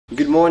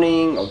Good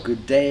morning, or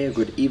good day, or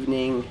good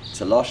evening. It's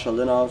Alosh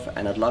Alinov,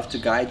 and I'd love to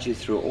guide you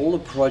through all the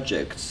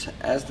projects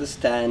as they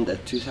stand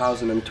at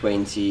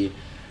 2020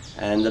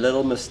 and the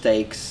little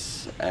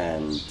mistakes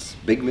and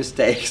big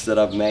mistakes that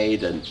I've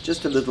made, and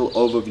just a little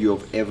overview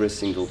of every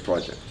single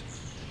project.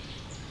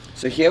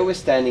 So here we're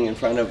standing in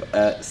front of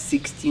a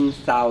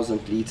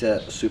 16,000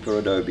 liter Super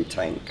Adobe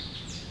tank.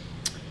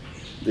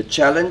 The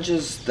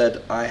challenges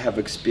that I have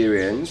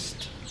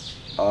experienced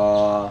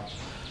are,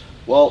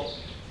 well,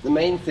 the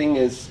main thing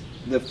is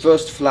the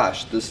first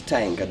flush, this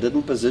tank, I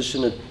didn't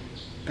position it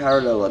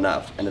parallel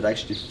enough and it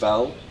actually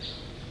fell,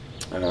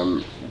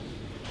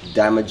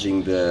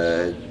 damaging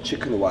the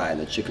chicken wire.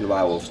 And the chicken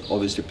wire was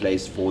obviously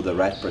placed for the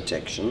rat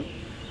protection.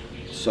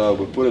 So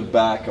we put it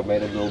back, I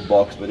made a little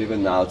box, but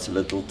even now it's a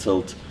little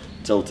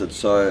tilted.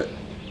 So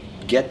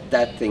get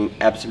that thing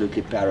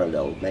absolutely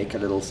parallel, make a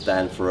little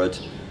stand for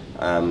it.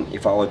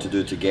 If I were to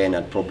do it again,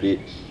 I'd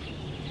probably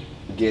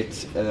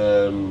get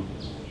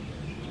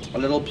a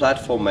little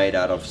platform made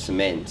out of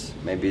cement.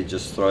 Maybe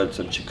just throw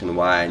some chicken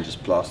wire and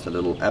just plaster a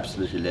little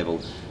absolutely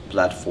level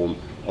platform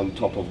on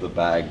top of the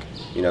bag.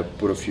 You know,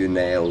 put a few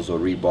nails or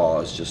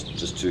rebars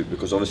just to,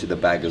 because obviously the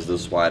bag is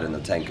this wide and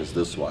the tank is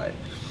this wide.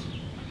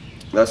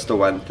 That's the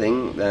one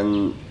thing.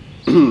 Then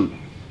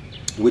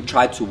we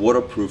tried to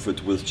waterproof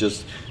it with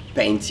just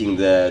painting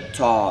the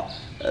tar,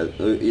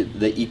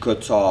 the eco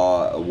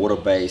tar,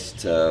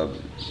 water-based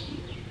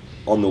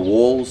on the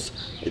walls.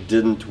 It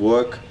didn't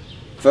work.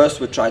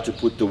 First we tried to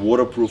put the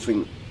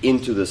waterproofing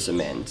into the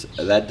cement.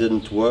 That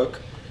didn't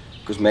work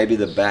because maybe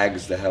the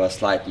bags, they have a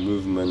slight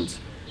movement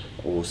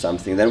or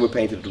something. Then we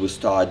painted it with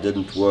tar. It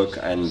didn't work,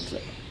 and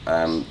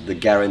the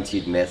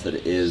guaranteed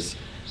method is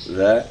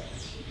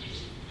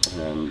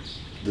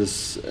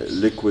this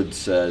liquid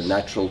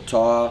natural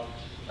tar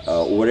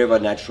or whatever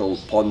natural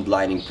pond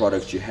lining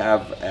product you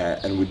have,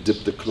 and we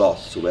dip the cloth.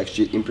 So we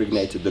actually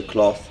impregnated the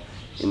cloth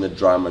in the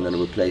drum and then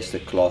we placed the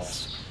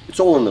cloths. It's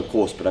all in the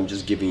course, but I'm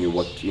just giving you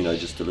what, you know,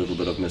 just a little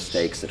bit of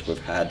mistakes that we've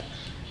had.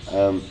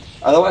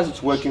 Otherwise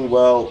it's working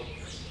well.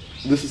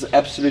 This is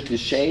absolutely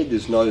shade.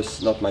 There's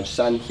not much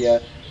sun here,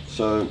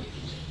 so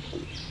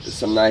there's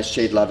some nice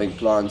shade loving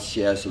plants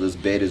here, so this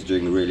bed is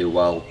doing really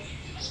well.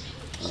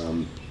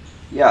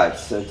 Yeah,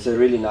 it's a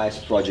really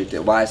nice project.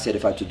 Why I said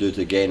if I had to do it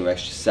again, we're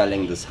actually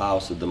selling this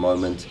house at the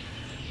moment,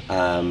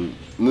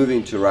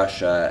 moving to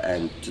Russia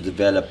and to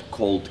develop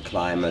cold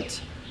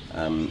climate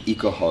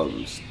eco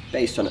homes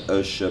based on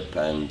earthship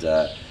and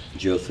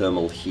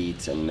geothermal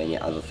heat and many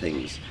other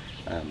things.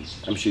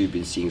 I'm sure you've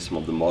been seeing some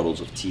of the models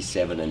of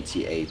T7 and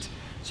T8,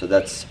 so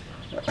that's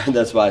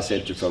why I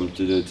said to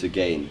do it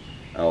again,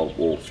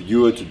 or if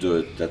you were to do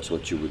it, that's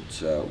what you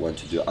would want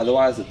to do.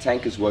 Otherwise the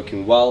tank is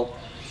working well.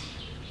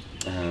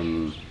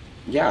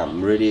 Yeah,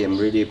 I'm really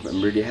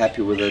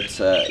happy with it.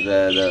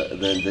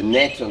 The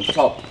net on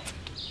top,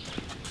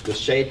 the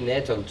shade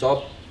net on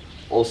top,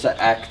 also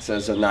acts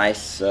as a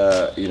nice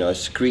you know,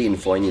 screen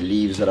for any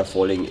leaves that are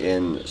falling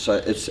in. So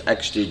it's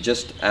actually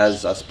just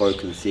as I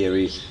spoke in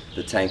theory,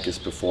 the tank is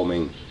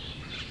performing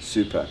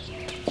super.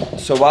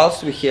 So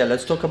whilst we're here,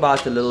 let's talk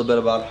about a little bit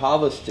about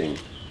harvesting.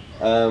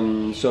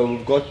 So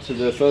we've got to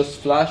the first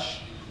flush,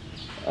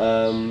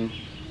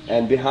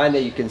 and behind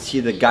there you can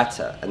see the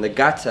gutter. And the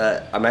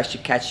gutter, I'm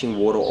actually catching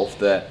water off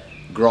the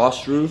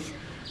grass roof,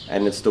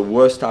 and it's the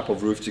worst type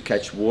of roof to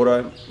catch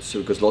water,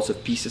 so because lots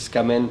of pieces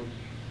come in.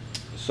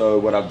 So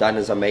what I've done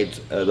is I made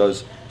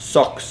those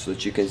socks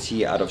that you can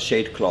see out of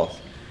shade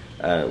cloth,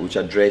 which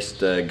I dressed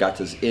the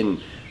gutters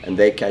in, and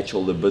they catch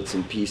all the bits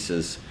and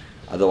pieces.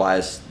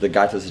 Otherwise the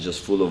gutters are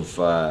just full of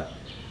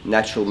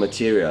natural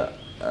material,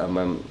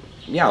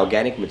 yeah,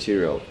 organic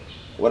material.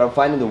 What I'm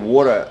finding, the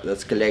water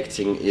that's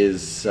collecting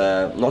is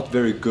not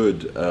very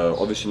good,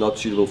 obviously not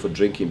suitable for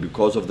drinking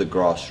because of the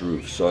grass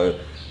roof. So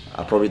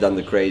I've probably done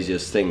the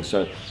craziest thing.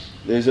 So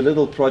there's a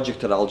little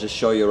project that I'll just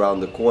show you around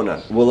the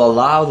corner. Will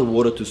allow the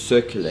water to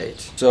circulate.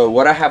 So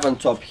what I have on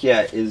top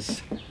here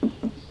is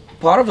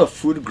part of a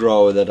food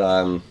grower that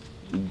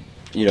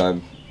you know,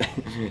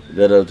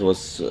 that it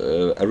was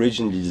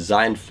originally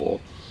designed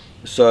for.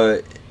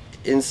 So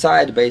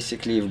inside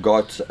basically you've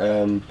got,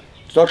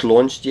 it's not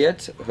launched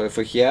yet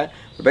for here,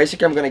 but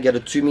basically I'm going to get a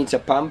 2-meter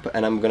pump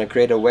and I'm going to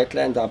create a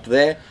wetland up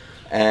there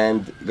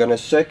and going to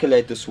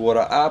circulate this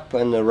water up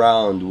and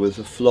around with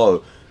a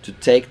flow to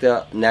take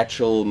the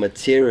natural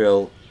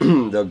material,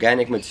 the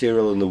organic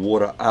material in the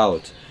water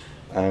out,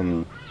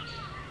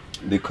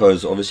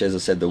 because obviously, as I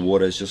said, the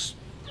water is just,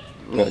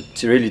 you know,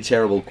 really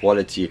terrible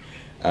quality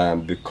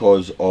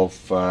because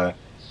of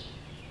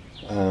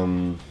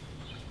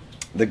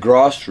the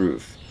grass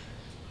roof.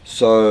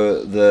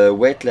 So the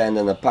wetland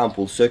and the pump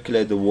will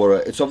circulate the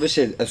water. It's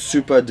obviously a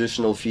super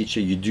additional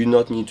feature. You do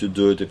not need to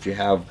do it if you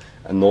have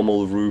a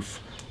normal roof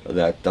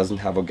that doesn't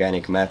have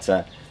organic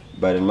matter.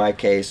 But in my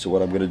case,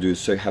 what I'm going to do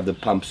is have the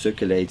pump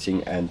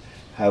circulating and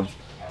have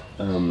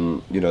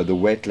you know, the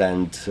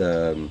wetland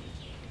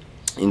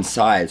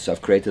inside. So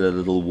I've created a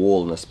little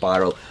wall and a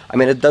spiral. I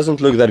mean, it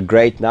doesn't look that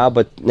great now,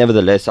 but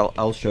nevertheless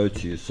I'll show it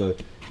to you. So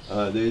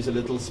there is a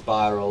little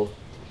spiral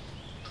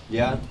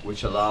yeah,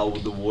 which allow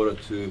the water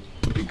to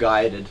be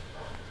guided.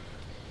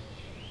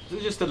 This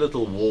is just a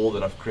little wall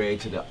that I've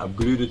created. I've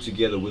glued it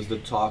together with the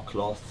tar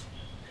cloth.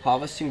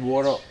 Harvesting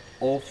water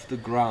off the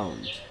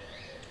ground.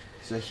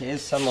 So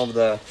here's some of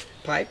the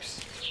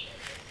pipes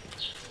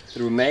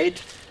that were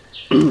made.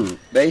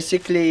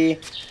 Basically,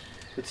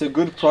 it's a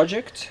good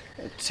project.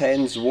 It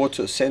sends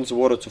water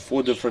to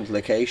 4 different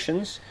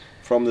locations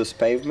from this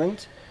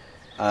pavement.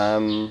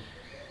 And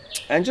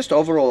just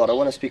overall, I don't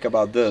want to speak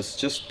about this,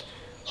 just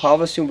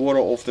harvesting water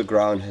off the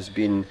ground has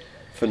been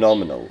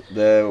phenomenal.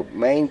 The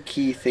main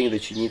key thing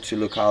that you need to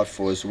look out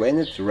for is when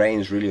it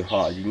rains really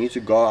hard, you need to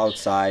go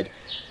outside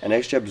and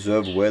actually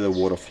observe where the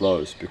water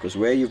flows, because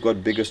where you've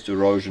got biggest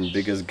erosion,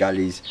 biggest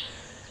gullies,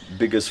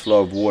 biggest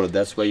flow of water,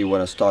 that's where you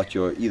want to start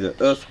your either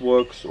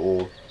earthworks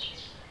or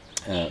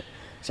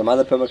some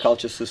other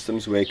permaculture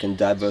systems where you can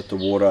divert the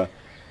water.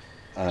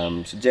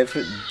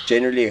 So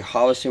generally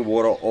harvesting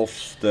water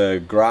off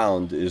the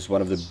ground is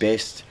one of the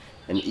best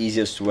and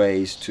easiest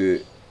ways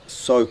to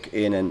soak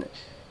in and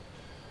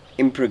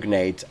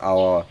impregnate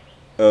our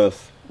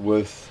earth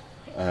with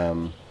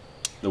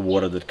the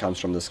water that comes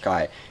from the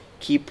sky.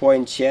 Key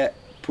point here,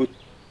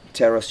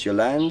 terrace your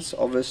lands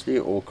obviously,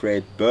 or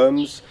create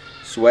berms,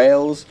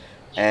 swales,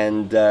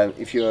 and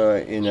if you're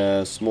in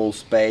a small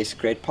space,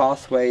 create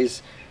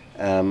pathways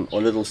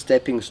or little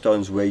stepping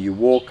stones where you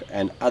walk,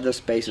 and other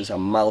spaces are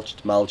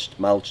mulched.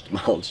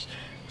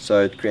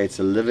 So it creates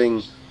a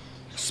living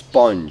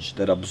sponge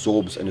that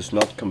absorbs and is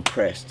not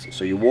compressed.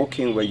 So you're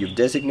walking where you've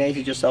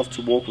designated yourself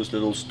to walk with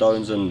little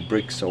stones and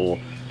bricks or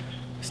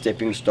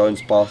stepping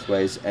stones,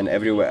 pathways, and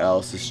everywhere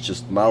else is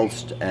just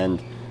mulched and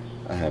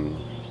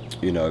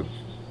you know,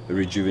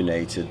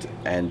 rejuvenated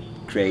and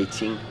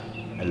creating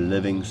a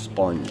living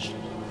sponge.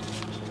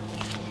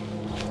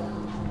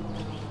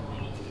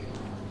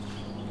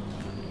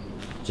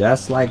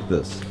 Just like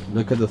this.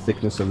 Look at the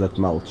thickness of that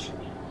mulch.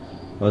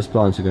 Those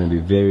plants are going to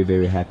be very,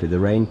 very happy. The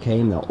rain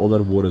came, now all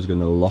that water is going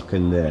to lock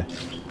in there.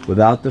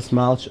 Without this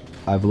mulch,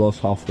 I've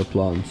lost half the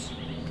plants.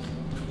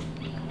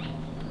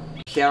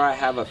 Here I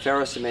have a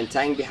ferrocement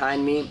tank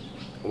behind me.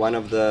 One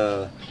of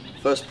the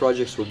first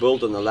projects we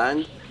built on the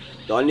land.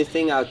 The only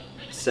thing I'd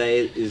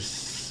say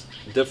is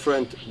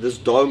different, this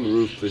dome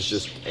roof is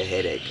just a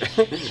headache.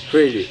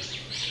 Really.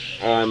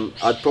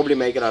 I'd probably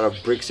make it out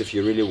of bricks if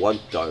you really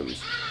want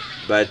domes.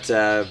 But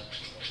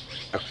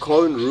a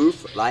cone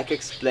roof, like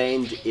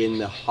explained in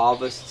the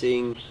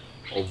harvesting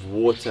of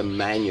water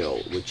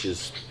manual, which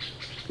is,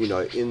 you know,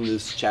 in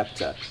this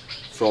chapter,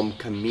 from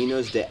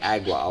Caminos de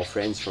Agua, our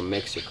friends from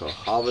Mexico,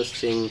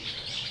 harvesting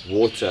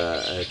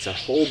water. It's a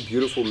whole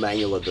beautiful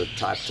manual that they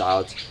typed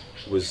out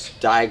with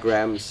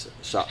diagrams.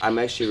 So I'm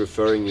actually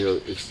referring you,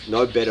 it's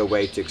no better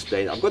way to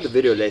explain. I've got the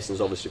video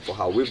lessons obviously for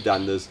how we've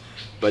done this,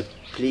 but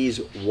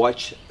please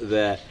watch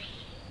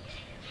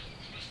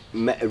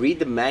read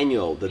the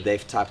manual that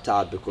they've typed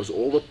out, because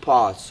all the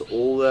parts,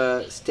 all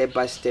the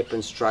step-by-step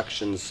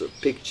instructions,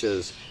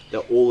 pictures,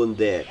 they're all in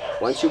there.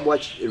 Once you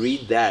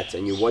read that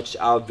and you watch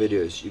our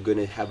videos, you're going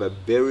to have a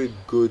very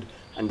good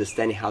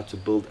understanding how to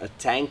build a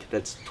tank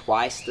that's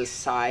twice the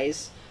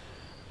size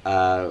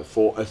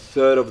for a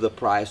third of the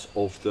price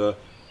of the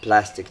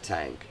plastic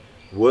tank,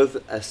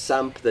 with a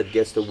sump that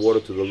gets the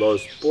water to the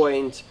lowest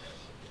point,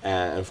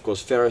 and of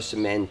course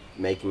ferrocement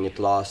making it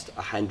last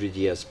 100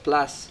 years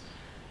plus.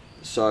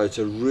 So it's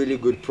a really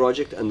good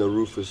project, and the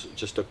roof is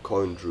just a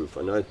coned roof.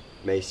 I know it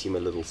may seem a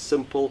little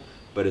simple,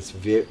 but it's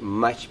very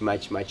much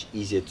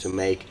easier to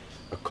make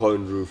a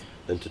cone roof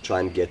than to try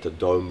and get a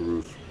dome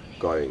roof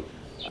going.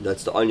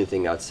 That's the only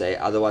thing I'd say.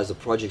 Otherwise the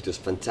project is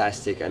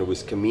fantastic, and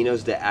with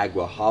Caminos de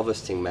Agua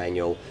harvesting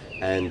manual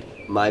and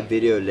my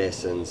video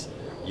lessons,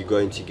 you're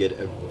going to get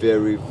a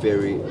very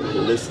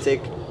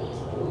holistic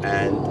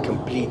and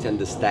complete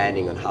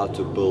understanding on how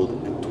to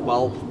build a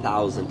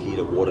 12,000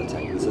 liter water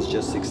tank. This is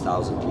just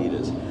 6,000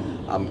 liters.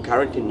 I'm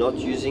currently not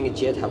using it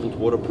yet, haven't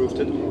waterproofed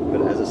it,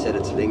 but as I said,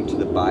 it's linked to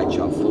the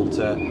biochar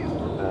filter.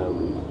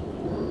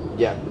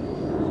 Yeah,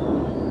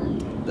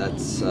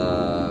 that's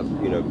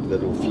you know,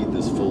 that will feed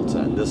this filter,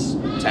 and this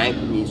tank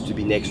needs to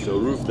be next to a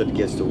roof that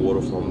gets the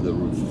water from the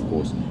roof, of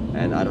course.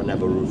 And I don't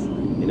have a roof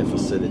in a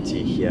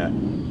facility here,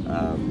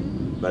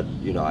 but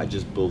you know, I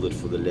just built it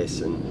for the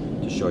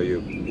lesson to show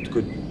you. It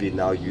could be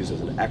now used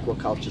as an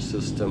aquaculture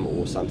system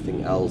or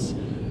something else,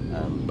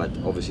 but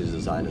obviously it's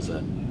designed as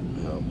a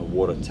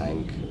water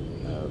tank.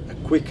 A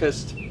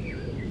quickest,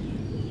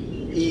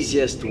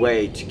 easiest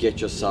way to get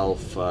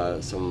yourself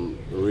some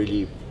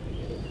really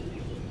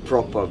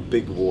proper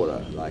big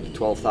water. Like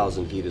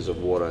 12,000 liters of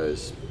water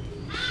is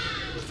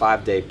a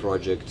 5-day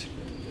project,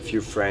 a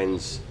few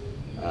friends,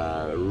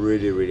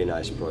 really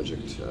nice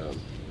project.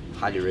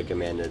 Highly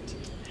recommend it.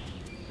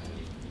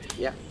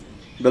 Yeah.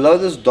 Below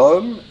this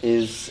dome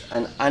is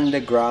an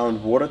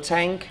underground water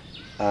tank.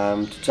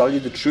 To tell you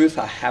the truth,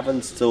 I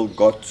haven't still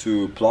got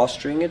to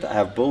plastering it. I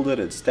have built it,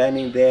 it's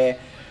standing there.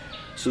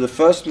 So the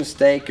first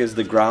mistake is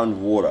the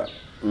groundwater.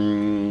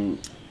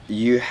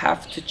 You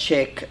have to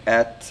check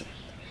at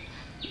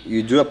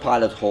you do a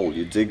pilot hole,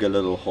 you dig a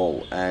little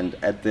hole, and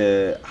at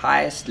the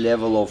highest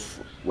level of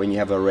when you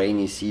have a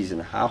rainy season,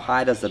 how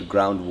high does that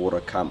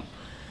groundwater come?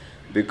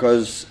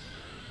 Because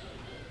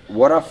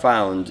what I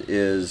found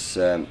is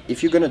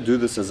if you're going to do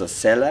this as a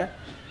cellar,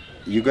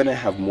 you're going to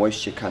have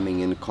moisture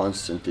coming in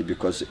constantly,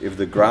 because if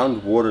the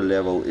groundwater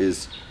level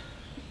is,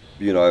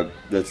 you know,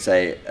 let's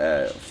say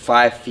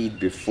 5 feet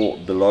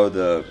below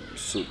the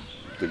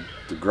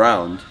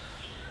ground,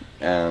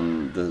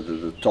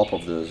 the top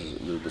of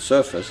the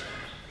surface,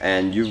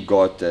 and you've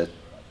got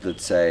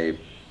let's say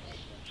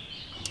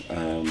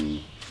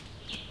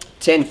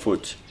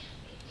 10-foot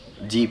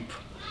deep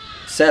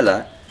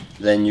cellar,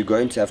 then you're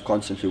going to have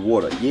constantly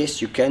water.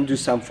 Yes, you can do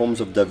some forms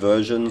of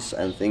diversions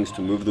and things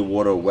to move the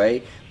water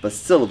away, but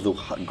still, if the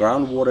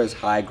groundwater is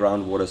high,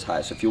 groundwater is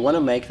high. So if you want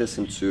to make this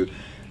into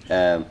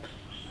an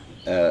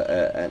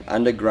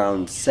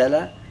underground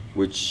cellar,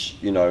 which,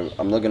 you know,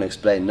 I'm not going to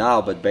explain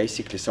now, but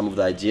basically some of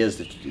the ideas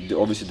that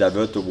you obviously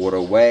divert the water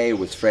away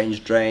with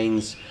French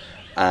drains.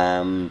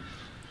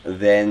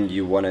 Then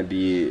you want to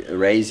be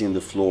raising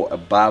the floor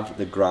above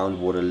the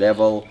groundwater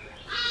level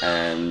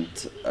and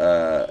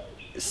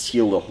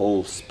seal the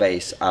whole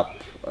space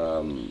up,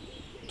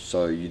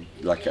 so you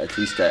like at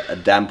least a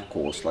damp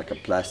course, like a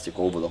plastic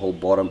over the whole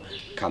bottom,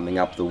 coming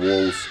up the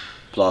walls,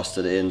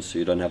 plastered in, so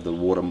you don't have the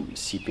water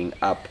seeping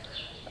up.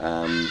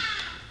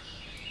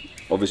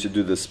 Obviously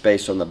do the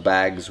space on the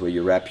bags where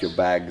you wrap your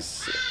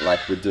bags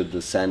like we did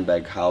the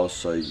sandbag house,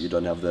 so you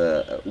don't have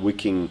the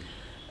wicking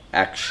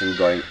action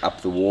going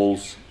up the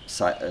walls,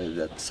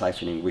 that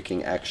siphoning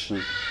wicking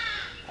action.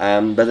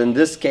 But in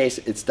this case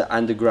it's the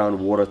underground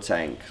water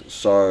tank.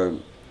 So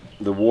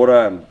the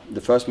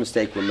first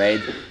mistake we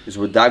made is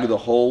we dug the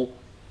hole,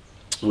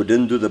 we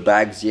didn't do the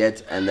bags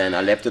yet, and then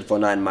I left it for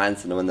 9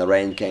 months, and when the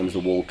rain came the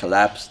wall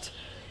collapsed.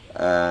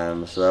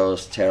 So that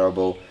was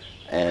terrible.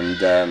 And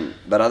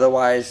but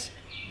otherwise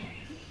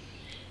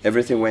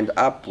everything went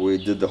up. We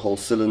did the whole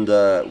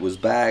cylinder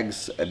with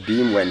bags, a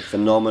beam went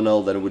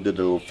phenomenal, then we did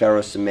a little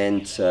ferro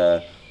cement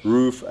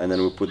roof, and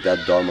then we put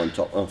that dome on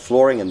top,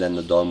 flooring, and then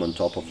the dome on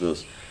top of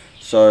this.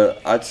 So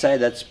I'd say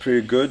that's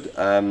pretty good.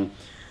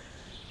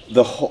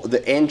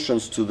 The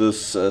entrance to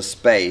this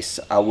space,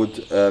 I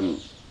would,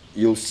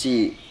 you'll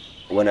see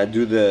when I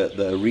do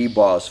the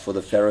rebars for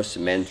the ferro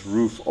cement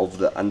roof of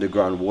the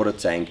underground water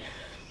tank,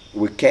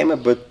 we came a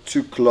bit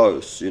too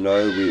close, you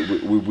know,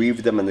 we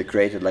weaved them and they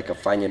created like a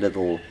funny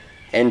little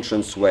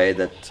entranceway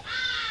that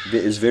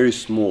is very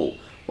small.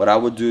 What I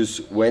would do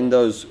is when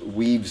those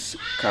weaves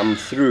come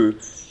through,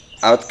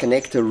 I would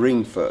connect a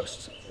ring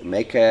first,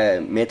 make a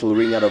metal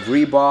ring out of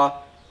rebar,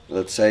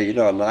 let's say, you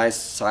know, a nice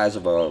size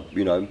of a,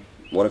 you know,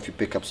 what if you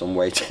pick up some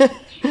weight?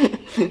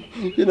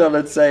 You know,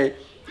 let's say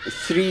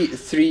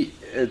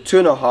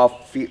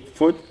 2.5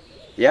 foot,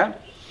 yeah,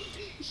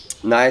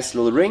 nice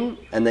little ring.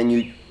 And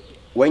then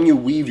when you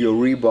weave your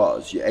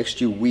rebars, you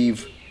actually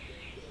weave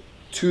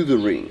to the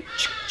ring,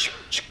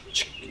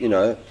 you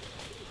know,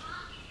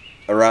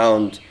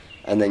 around,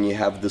 and then you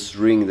have this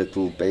ring that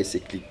will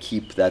basically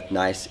keep that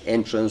nice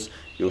entrance.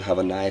 You'll have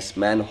a nice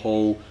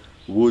manhole,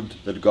 wood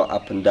that go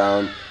up and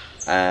down.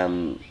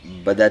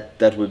 But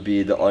that would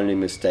be the only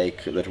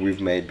mistake that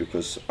we've made,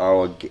 because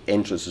our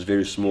entrance is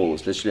very small.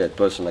 It's literally a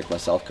person like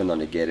myself can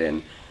only get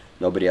in.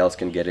 Nobody else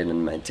can get in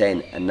and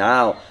maintain. And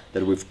now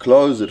that we've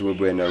closed it,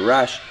 we're in a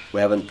rush, we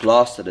haven't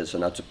plastered it. So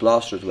now to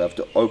plaster it, we have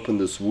to open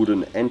this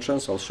wooden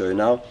entrance, I'll show you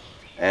now,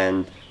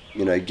 and,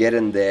 you know, get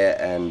in there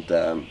and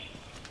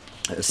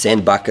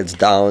send buckets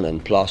down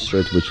and plaster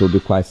it, which will be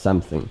quite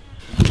something.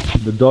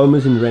 The dome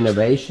is in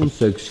renovation,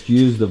 so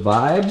excuse the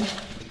vibe.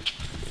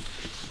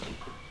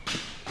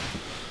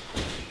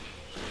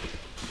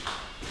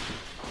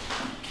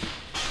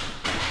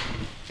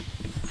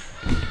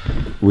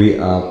 We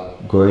are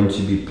going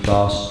to be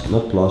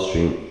not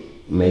plastering,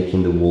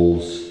 making the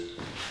walls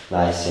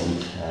nice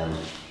and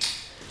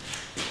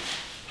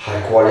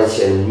high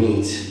quality and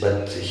neat.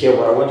 But here,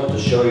 what I wanted to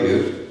show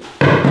you,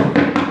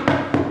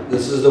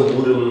 this is the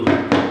wooden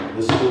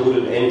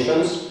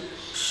entrance.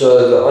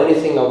 So the only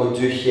thing I would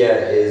do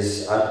here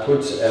is I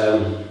put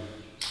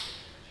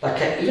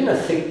even a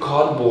thick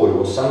cardboard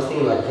or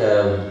something like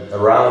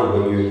around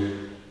when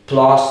you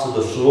plaster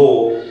the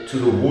floor to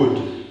the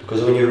wood.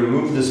 Because when you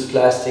remove this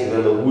plastic,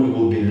 then the wood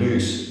will be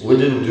loose. We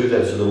didn't do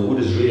that, so the wood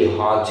is really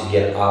hard to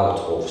get out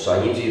of. So I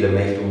need to either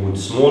make the wood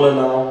smaller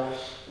now,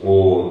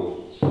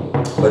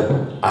 but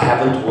I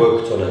haven't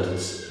worked on it.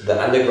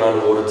 The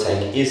underground water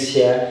tank is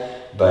here,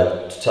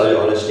 but to tell you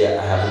honestly,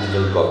 I haven't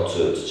even got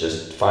to it.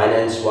 Just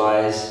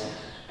finance-wise,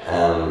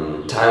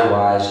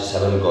 time-wise, just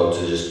haven't got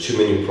to just too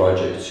many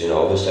projects. You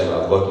know, obviously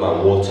I've got my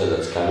water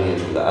that's coming in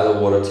from the other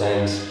water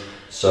tanks,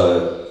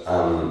 so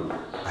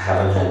I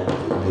haven't had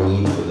the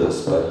need for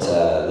this, but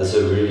this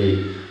is a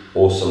really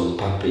awesome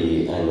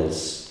puppy, and it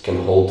can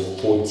hold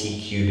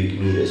 40 cubic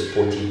meters,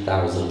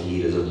 40,000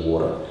 liters of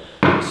water.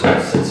 So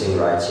it's sitting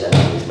right here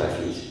underneath my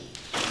feet.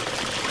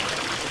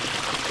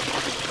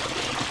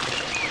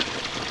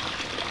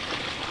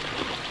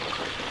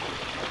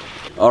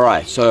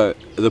 Alright, so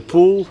the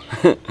pool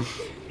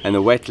and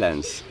the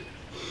wetlands.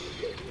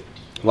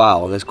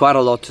 Wow, there's quite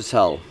a lot to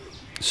tell.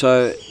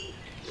 So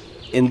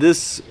in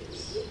this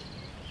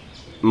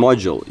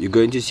module you're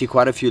going to see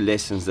quite a few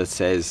lessons that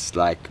says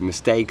like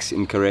mistakes,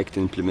 incorrect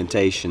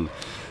implementation.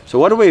 So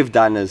what we've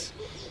done is,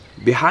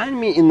 behind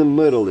me in the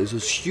middle is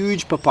this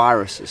huge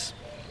papyruses.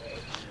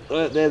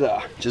 There they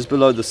are, just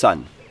below the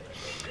sun.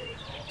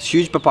 This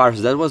huge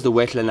papyrus, that was the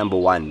wetland number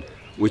 1,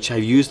 which I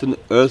used an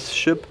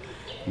earthship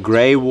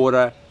grey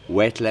water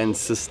wetland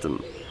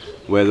system,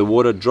 where the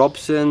water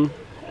drops in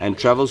and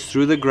travels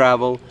through the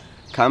gravel,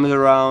 comes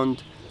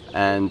around,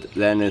 and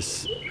then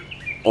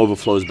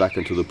overflows back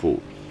into the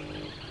pool.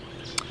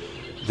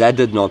 That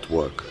did not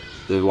work.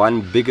 The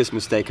one biggest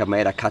mistake I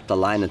made, I cut the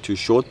liner too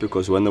short,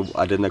 because when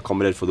I didn't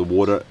accommodate for the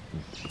water,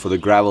 for the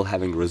gravel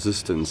having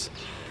resistance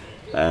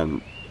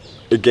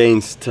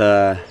against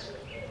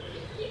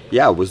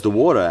was the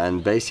water.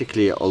 And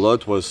basically, although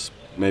it was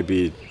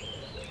maybe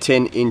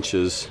 10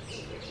 inches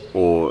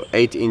or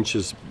 8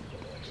 inches,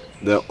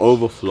 the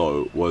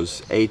overflow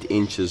was 8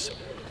 inches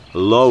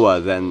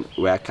lower than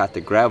where I cut the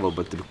gravel,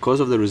 but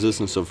because of the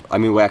resistance of,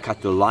 where I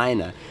cut the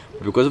liner,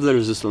 because of the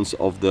resistance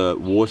of the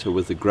water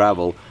with the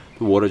gravel,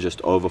 the water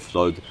just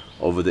overflowed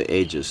over the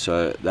edges.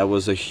 So that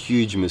was a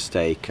huge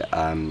mistake.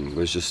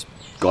 Was just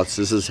got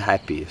scissors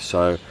happy.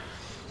 So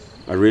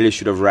I really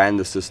should have ran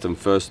the system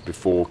first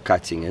before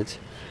cutting it.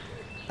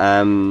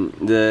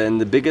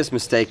 The biggest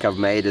mistake I've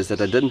made is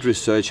that I didn't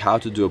research how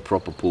to do a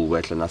proper pool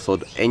wetland. I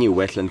thought any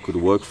wetland could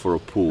work for a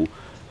pool,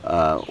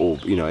 or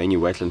any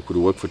wetland could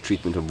work for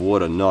treatment of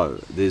water. No,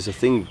 there's a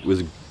thing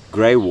with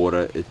grey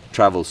water, it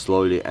travels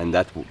slowly, and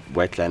that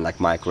wetland, like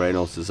Mike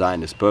Reynolds'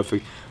 design, is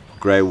perfect for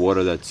grey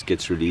water that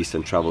gets released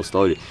and travels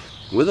slowly.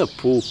 With a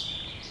pool,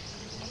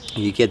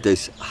 you get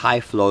this high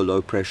flow,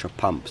 low pressure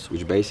pumps,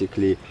 which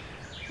basically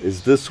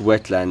is this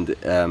wetland.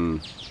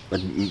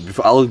 But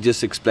I'll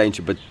just explain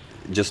to you, but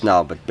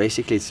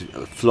basically it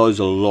flows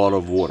a lot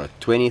of water,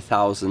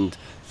 20,000,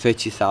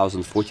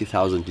 30,000,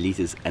 40,000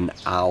 liters an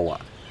hour.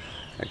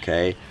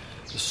 Okay,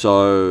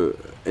 so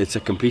it's a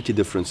completely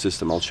different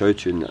system. I'll show it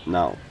to you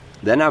now.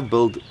 Then I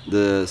built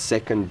the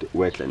second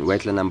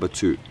wetland number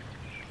 2,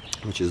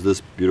 which is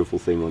this beautiful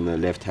thing on the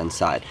left hand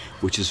side,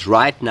 which is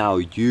right now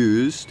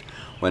used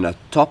when I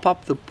top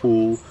up the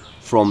pool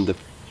from the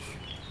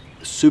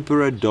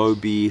super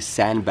adobe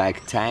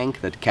sandbag tank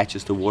that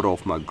catches the water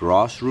off my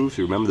grass roof.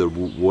 You remember the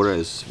water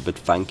is a bit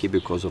funky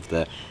because of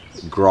the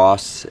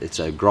grass. It's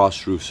a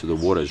grass roof, so the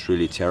water is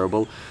really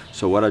terrible.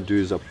 So what I do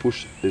is I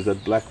push, there's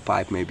that black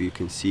pipe, maybe you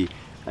can see,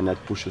 and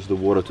that pushes the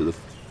water to the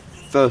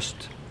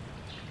first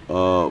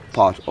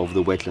part of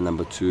the wetland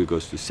number 2,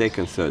 goes to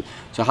second, third.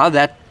 So how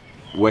that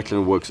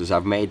wetland works is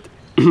I've made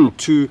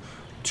two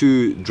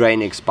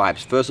drainage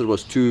pipes. First it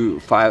was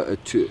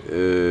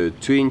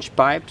 2-inch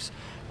pipes,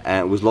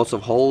 and with lots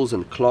of holes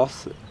and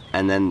cloth,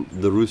 and then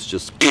the roots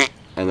just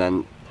and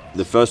then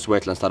the first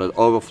wetland started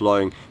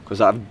overflowing,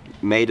 because I've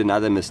made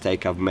another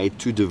mistake. I've made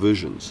 2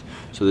 divisions,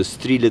 so there's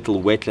 3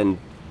 little wetland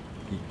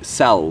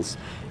cells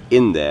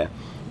in there,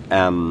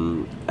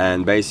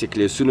 and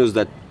basically as soon as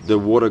that the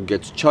water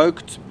gets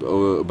choked,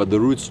 but the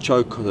roots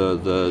choke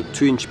the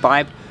 2-inch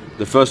pipe,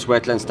 the first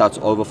wetland starts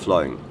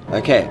overflowing.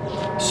 Okay,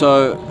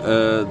 so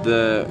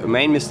the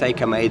main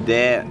mistake I made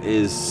there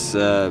is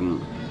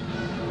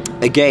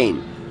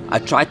again, I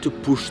tried to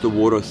push the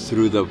water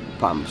through the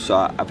pump. So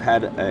I've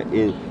had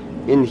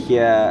in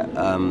here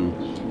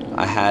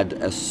I had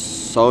a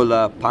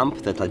solar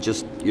pump that I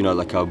just,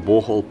 like a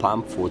borehole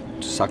pump to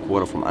suck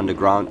water from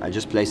underground. I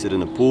just placed it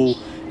in a pool.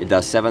 It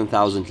does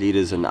 7,000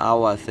 liters an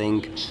hour, I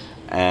think,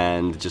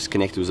 and just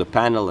connected with a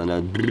panel, and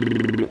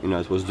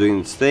it was doing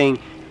its thing,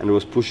 and it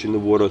was pushing the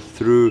water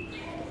through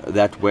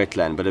that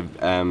wetland. But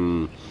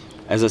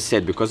as I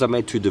said, because I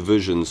made 2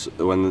 divisions,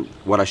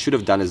 what I should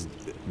have done is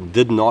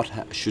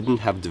shouldn't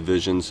have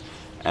divisions,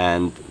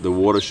 and the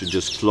water should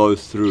just flow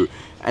through.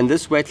 And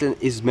this wetland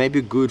is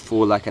maybe good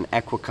for like an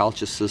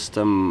aquaculture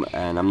system,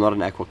 and I'm not an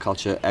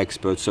aquaculture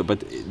expert, so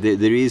but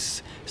there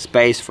is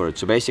space for it.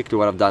 So basically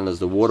what I've done is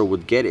the water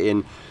would get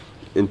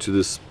into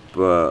this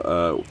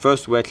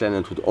first wetland,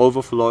 and it would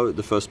overflow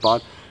the first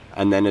part,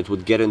 and then it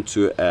would get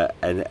into a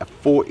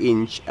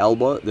 4-inch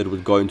elbow that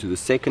would go into the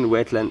second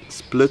wetland,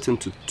 split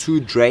into 2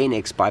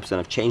 drain-X pipes, and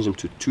I've changed them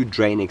to 2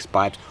 drain-X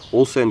pipes,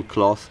 also in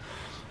cloth.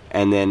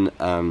 And then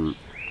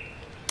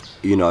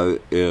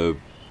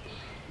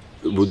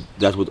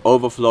that would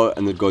overflow,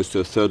 and it goes to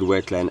a 3rd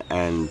wetland,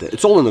 and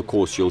it's all in the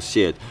course, you'll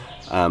see it,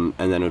 and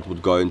then it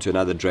would go into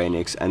another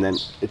drain-X, and then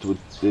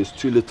there's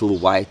 2 little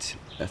white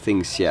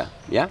things here,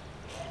 yeah,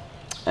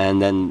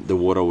 and then the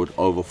water would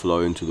overflow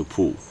into the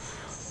pool.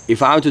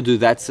 If I were to do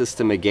that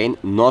system again,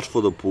 not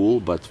for the pool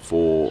but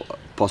for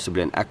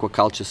possibly an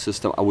aquaculture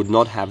system, I would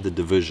not have the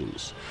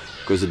divisions,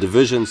 because the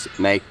divisions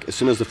make, as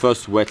soon as the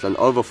first wetland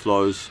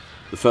overflows,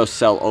 the first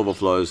cell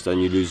overflows, then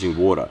you're losing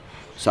water.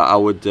 So I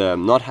would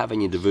not have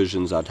any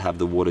divisions. I'd have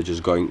the water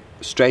just going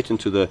straight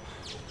into the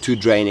 2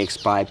 drain-X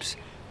pipes,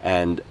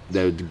 and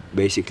they would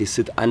basically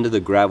sit under the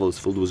gravel. It's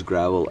filled with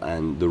gravel,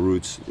 and the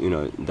roots,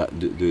 that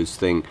do its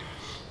thing.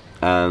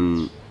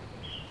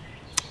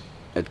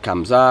 it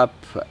comes up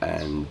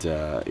and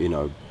you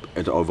know,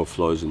 it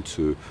overflows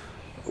into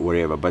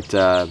wherever. But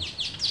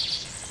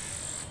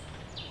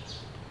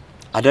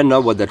I don't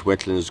know what that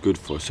wetland is good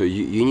for. So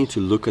you need to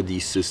look at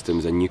these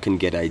systems, and you can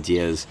get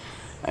ideas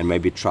and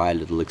maybe try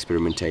little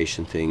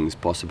experimentation things,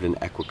 possibly an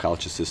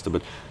aquaculture system.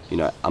 But you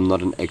know, I'm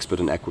not an expert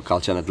in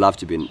aquaculture, and I'd love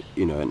to be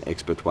an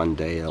expert one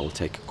day. I'll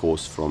take a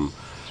course from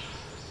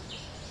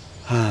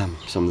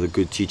some of the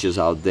good teachers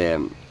out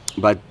there.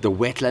 But the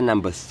wetland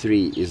number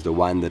 3 is the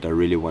one that I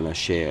really want to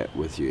share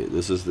with you.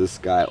 This is this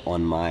guy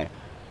on my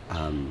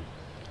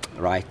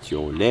right,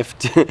 your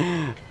left.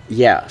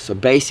 Yeah, so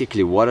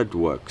basically what it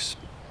works,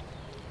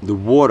 the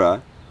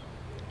water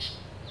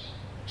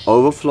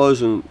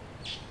overflows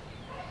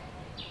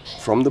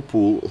from the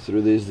pool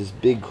through these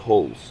big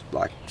holes,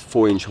 like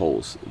 4-inch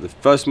holes. The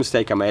first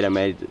mistake I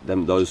made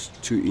them those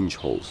 2-inch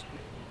holes.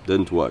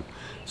 Didn't work.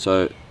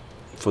 So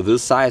for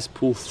this size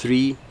pool,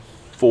 3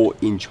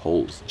 4-inch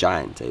holes,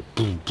 giant, eh?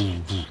 Boom,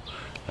 boom, boom.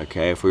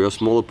 Okay, for your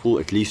smaller pool,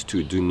 at least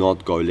 2. Do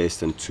not go less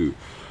than 2,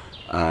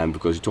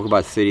 because you talk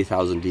about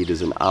 30,000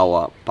 liters an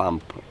hour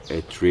pump.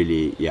 It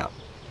really, yeah.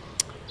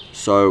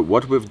 So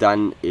what we've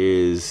done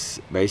is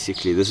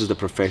basically, this is how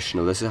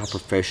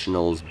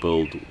professionals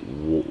build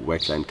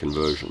wetland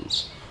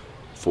conversions,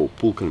 for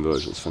pool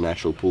conversions, for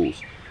natural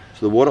pools.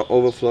 So the water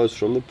overflows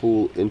from the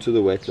pool into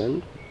the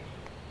wetland.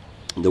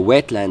 The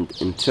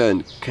wetland in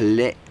turn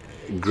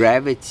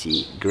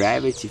gravity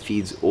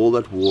feeds all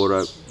that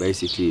water,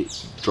 basically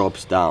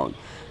drops down.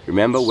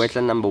 Remember,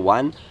 wetland number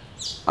 1,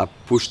 I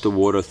push the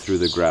water through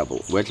the gravel.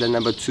 Wetland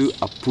number 2,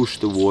 I push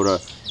the water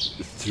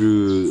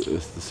through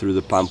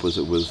the pump with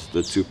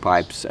the 2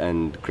 pipes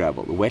and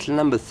gravel. Wetland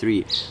number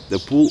 3, the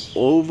pool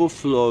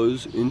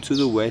overflows into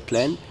the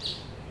wetland.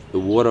 The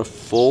water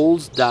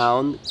falls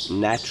down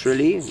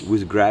naturally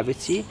with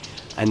gravity,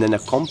 and then a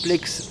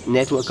complex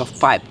network of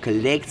pipe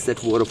collects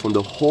that water from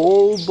the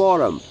whole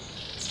bottom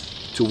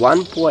to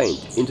one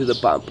point into the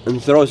pump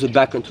and throws it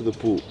back into the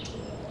pool.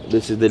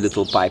 This is the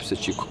little pipes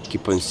that you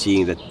keep on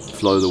seeing that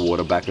flow the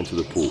water back into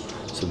the pool.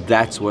 So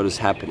that's what is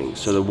happening.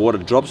 So the water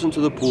drops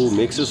into the pool,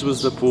 mixes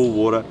with the pool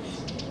water,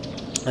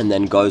 and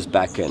then goes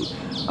back in.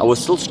 I was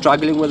still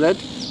struggling with it,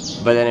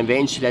 but then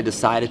eventually I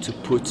decided to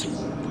put 2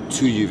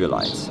 UV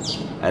lights,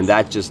 and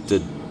that just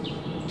did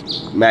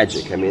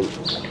magic. I mean,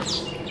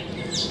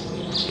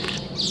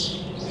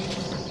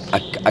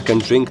 I can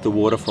drink the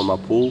water from my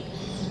pool.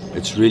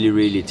 It's really,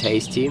 really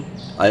tasty.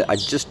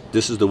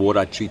 This is the water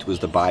I treat with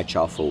the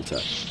biochar filter,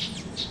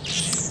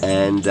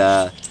 and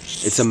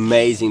it's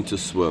amazing to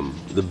swim.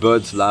 The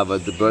birds love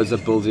it. The birds are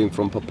building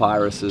from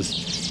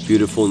papyruses,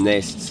 beautiful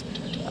nests.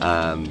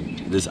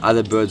 There's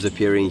other birds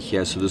appearing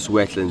here, so this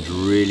wetland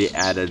really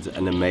added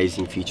an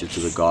amazing feature to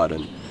the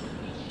garden.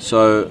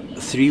 So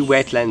 3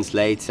 wetlands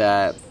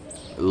later,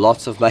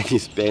 lots of money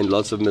spent,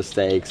 lots of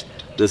mistakes.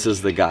 This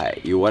is the guy.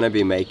 You want to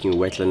be making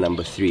wetland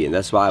number 3, and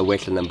that's why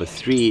wetland number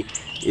 3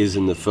 is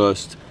in the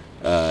first,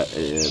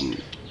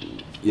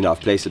 you know, I've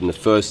placed it in the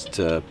first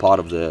part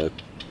of the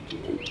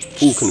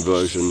pool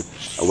conversion.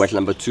 Wetland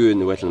number 2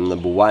 and the wetland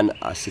number 1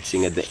 are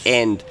sitting at the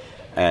end,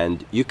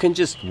 and you can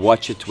just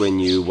watch it when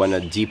you want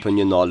to deepen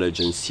your knowledge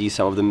and see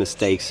some of the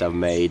mistakes I've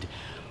made.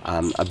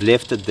 I've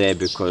left it there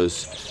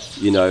because,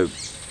 you know,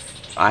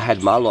 I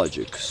had my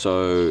logic,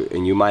 so,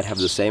 and you might have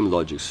the same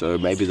logic, so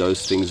maybe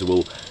those things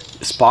will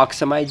spark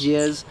some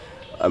ideas,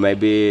 or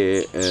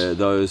maybe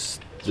the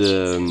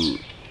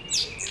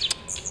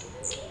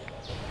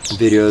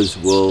videos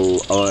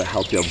will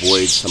help you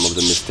avoid some of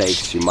the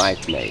mistakes you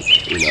might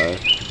make, you know.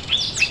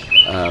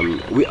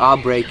 We are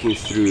breaking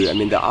through. I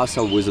mean, there are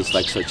some wizards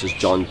such as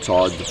John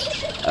Todd,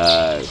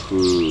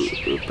 who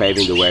are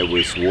paving the way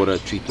with water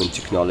treatment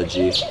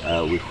technology,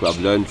 who I've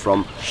learned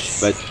from,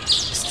 but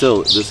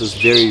still, this is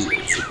very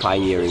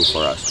pioneering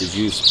for us to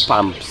use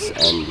pumps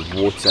and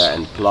water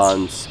and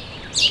plants.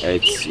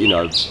 It's, you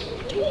know,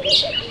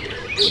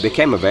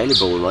 became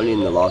available only in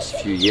the last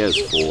few years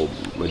for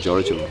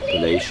majority of the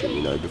population.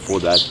 You know, before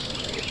that,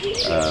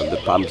 the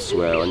pumps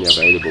were only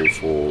available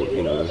for,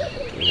 you know,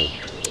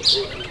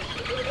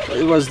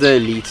 it was the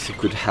elite who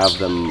could have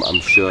them, I'm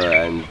sure,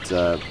 and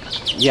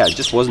yeah, it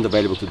just wasn't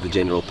available to the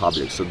general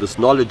public. So this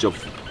knowledge of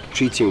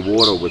treating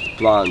water with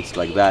plants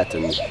like that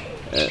and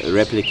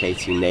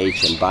replicating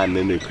nature and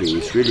biomimicry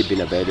has really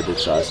been available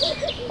to us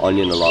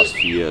only in the last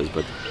few years.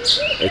 But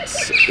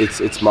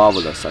it's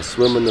marvelous. I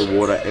swim in the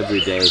water every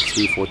day,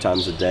 3-4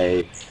 times a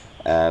day.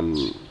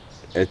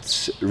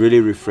 It's really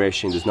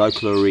refreshing. There's no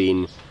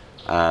chlorine,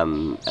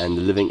 and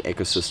the living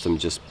ecosystem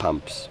just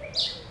pumps.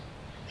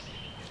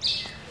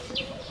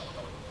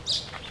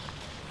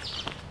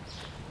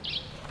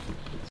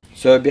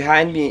 So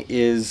behind me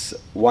is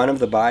one of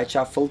the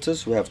biochar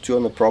filters. We have 2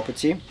 on the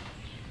property.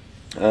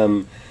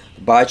 The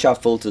biochar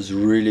filter has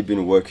really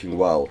been working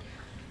well.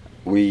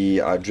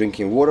 We are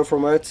drinking water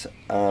from it,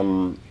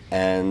 and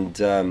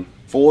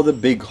for the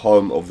big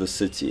home of the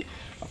city,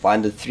 I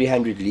find that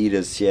 300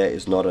 liters here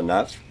is not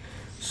enough.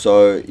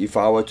 So if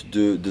I were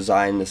to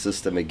design the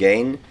system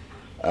again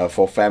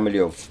for a family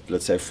of,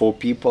 let's say, 4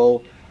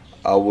 people,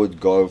 I would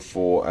go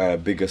for a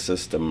bigger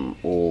system,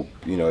 or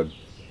you know,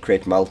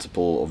 create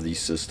multiple of these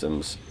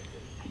systems.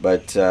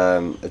 But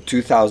a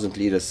 2,000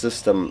 liter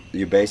system,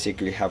 you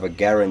basically have a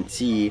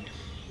guarantee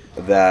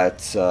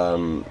that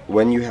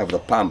when you have the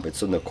pump,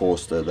 it's in the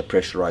course, the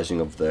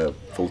pressurizing of the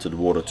filtered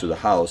water to the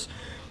house.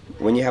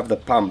 When you have the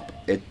pump,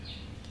 it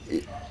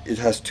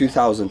has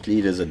 2,000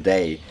 liters a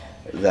day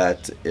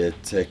that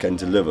it can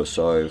deliver.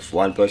 So if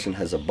one person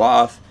has a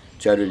bath,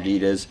 200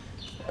 liters,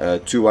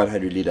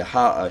 100 liter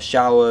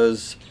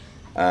showers,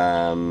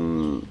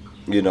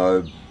 you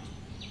know,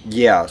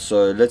 yeah,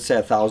 so let's say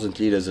 1,000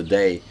 liters a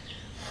day,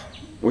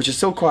 which is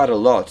still quite a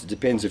lot. It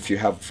depends if you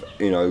have,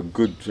 you know,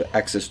 good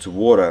access to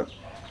water,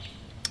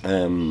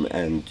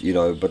 and you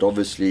know, but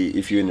obviously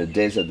if you're in the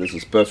desert, this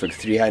is perfect.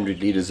 300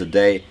 liters a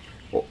day,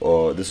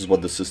 or this is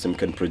what the system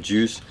can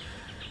produce.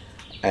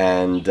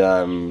 And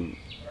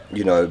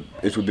you know,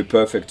 it would be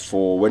perfect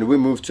for when we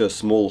move to a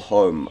small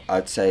home.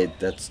 I'd say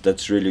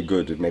that's really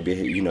good. Maybe,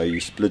 you know, you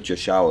split your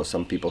shower.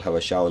 Some people have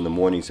a shower in the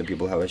morning, some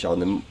people have a shower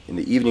in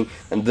the evening,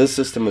 and this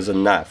system is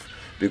enough,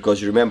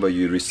 because you remember,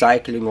 you're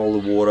recycling all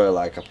the water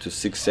like up to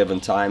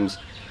 6-7 times.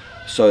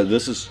 So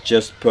this is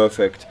just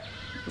perfect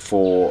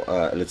for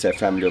let's say a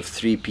family of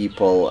 3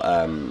 people,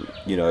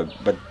 you know,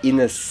 but in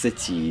a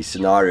city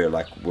scenario,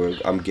 like where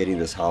I'm getting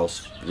this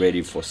house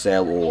ready for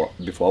sale, or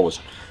before I was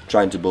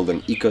trying to build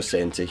an eco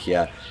center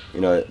here, you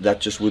know, that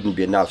just wouldn't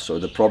be enough. So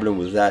the problem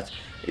with that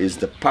is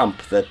the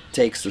pump that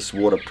takes this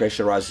water,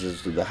 pressurizes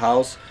it to the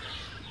house.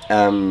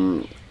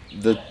 The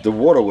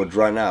water would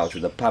run out,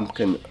 the pump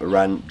can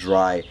run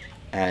dry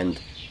and,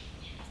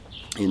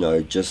 you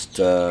know, just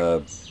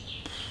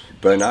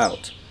burn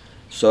out.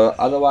 So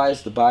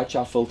otherwise, the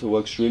biochar filter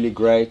works really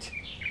great.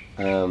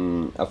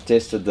 I've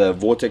tested the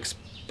vortex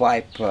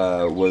pipe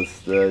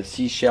with the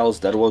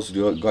seashells. That was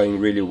going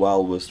really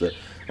well with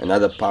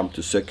another pump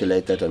to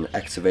circulate that and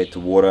activate the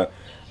water.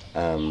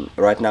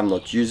 Right now I'm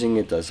not using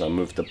it as I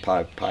move the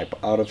pipe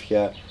out of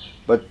here.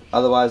 But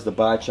otherwise, the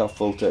biochar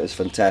filter is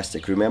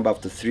fantastic. Remember,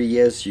 after 3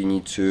 years you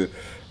need to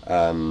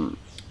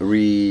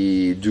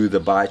redo the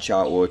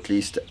biochar, or at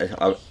least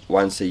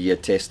once a year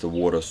test the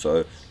water,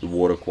 so the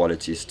water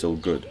quality is still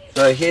good.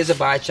 So here's a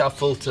biochar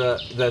filter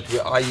that we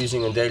are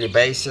using on a daily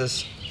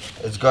basis.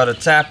 It's got a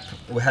tap.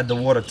 We had the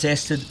water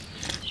tested.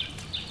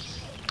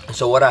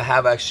 So what I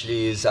have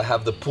actually is I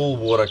have the pool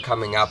water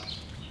coming up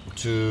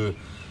to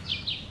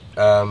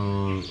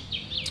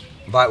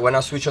but when I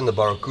switch on the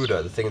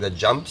Barracuda, the thing that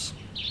jumps,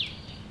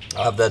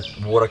 I have that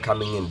water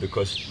coming in,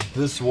 because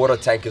this water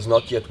tank is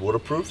not yet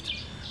waterproofed.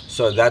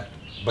 So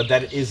but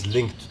that is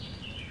linked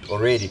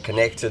already,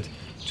 connected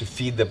to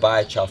feed the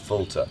biochar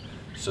filter.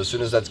 So as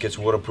soon as that gets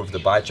waterproof, the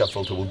biochar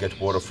filter will get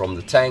water from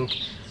the tank.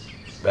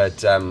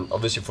 But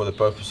obviously for the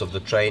purpose of the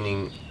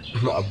training,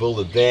 I build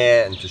it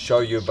there and to show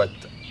you, but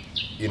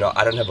you know,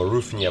 I don't have a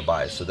roof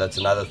nearby, so that's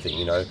another thing,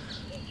 you know,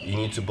 you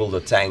need to build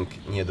a tank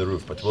near the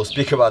roof, but we'll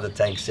speak about the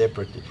tank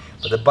separately.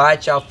 But the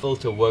biochar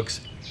filter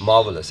works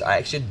marvelous. I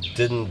actually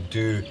didn't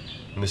do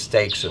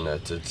mistakes on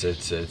it.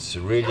 It's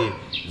really,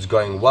 it's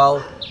going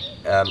well.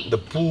 The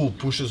pool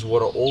pushes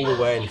water all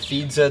the way and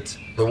feeds it.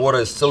 The water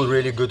is still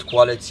really good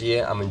quality.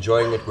 I'm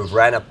enjoying it. We've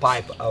ran a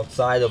pipe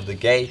outside of the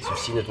gate. You've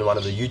seen it in one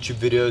of the YouTube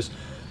videos.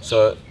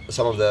 So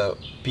some of the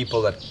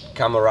people that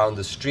come around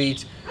the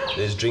street,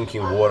 there's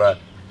drinking water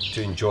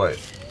to enjoy.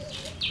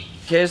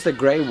 Here's the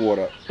grey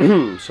water.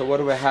 So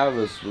what we have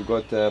is we've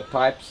got the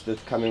pipes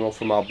that's coming off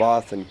from our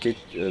bath and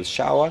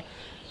shower,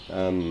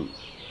 and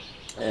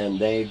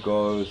they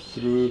go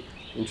through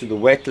into the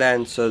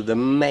wetland. So the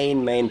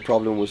main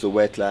problem with the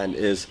wetland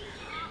is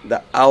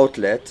the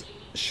outlet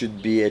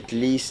should be at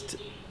least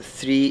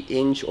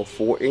 3-inch or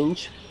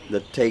 4-inch.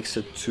 That takes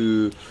it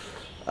to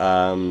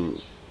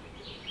the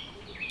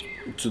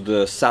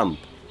sump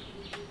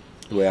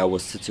where I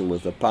was sitting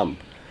with the pump.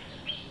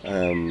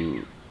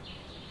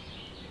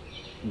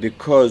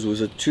 Because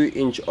with a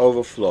 2-inch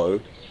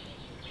overflow,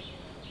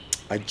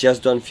 I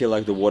just don't feel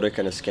like the water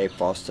can escape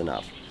fast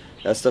enough.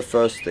 That's the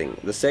first thing.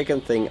 The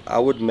second thing, I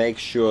would make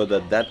sure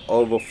that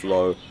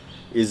overflow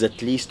is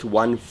at least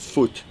 1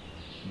 foot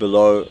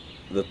below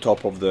the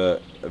top of the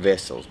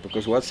vessels,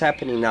 because what's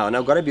happening now, and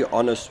I've got to be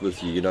honest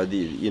with you,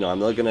 I'm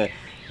not going to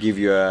give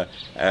you a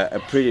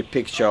pretty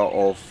picture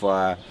of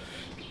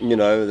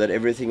that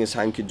everything is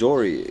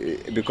hunky-dory,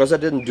 because I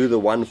didn't do the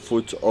 1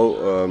 foot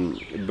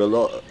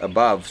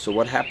above. So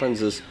what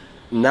happens is,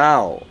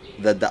 now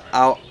that the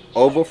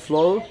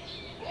overflow,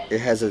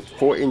 it has a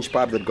 4-inch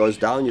pipe that goes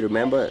down. You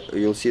remember,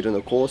 you'll see it in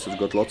the course, it's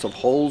got lots of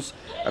holes,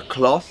 a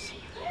cloth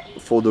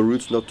for the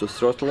roots not to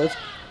throttle it,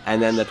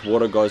 and then that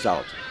water goes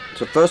out.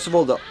 So first of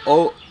all, the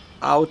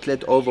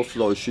outlet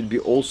overflow should be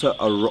also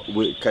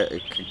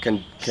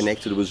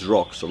connected with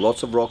rocks. So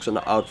lots of rocks on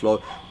the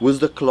outflow with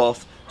the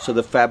cloth, so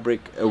the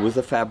fabric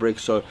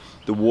so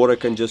the water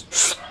can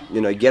just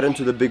get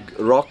into the big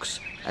rocks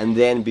and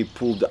then be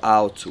pulled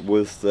out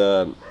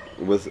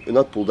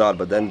not pulled out,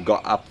 but then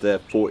got up the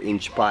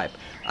 4-inch pipe.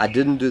 I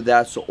didn't do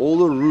that, so all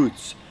the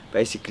roots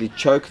basically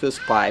choke this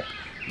pipe,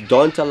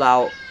 don't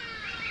allow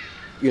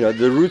you know,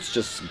 the roots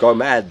just go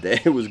mad there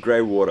with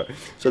grey water.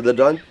 So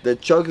they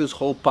choke this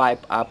whole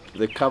pipe up,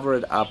 they cover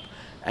it up,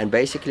 and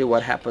basically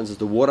what happens is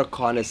the water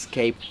can't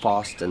escape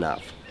fast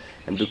enough.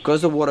 And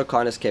because the water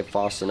can't escape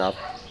fast enough,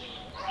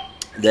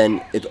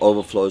 then it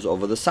overflows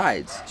over the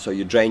sides. So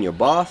you drain your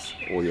bath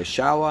or your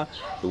shower,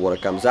 the water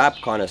comes up,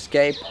 can't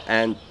escape,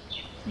 and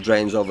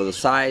drains over the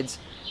sides,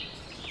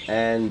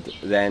 and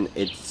then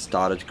it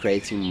started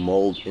creating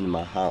mold in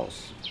my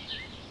house.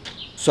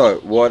 So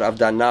what I've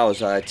done now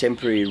is I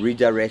temporarily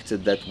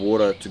redirected that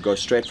water to go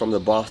straight from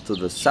the bath to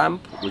the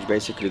sump, which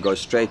basically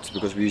goes straight,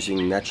 because we're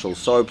using natural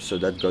soap, so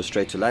that goes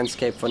straight to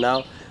landscape for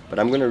now. But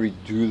I'm going to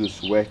redo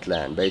this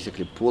wetland,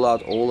 basically pull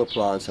out all the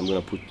plants. I'm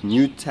going to put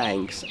new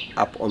tanks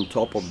up on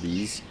top of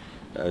these,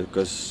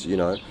 because, you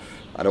know,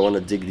 I don't want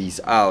to dig these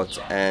out,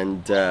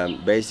 and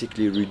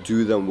basically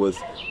redo them with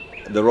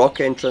the rock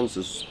entrance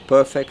is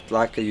perfect,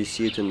 like you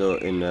see it in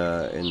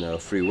the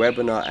free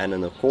webinar and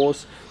in the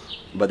course.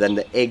 But then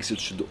the exit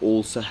should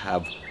also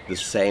have the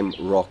same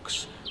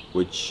rocks,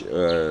 which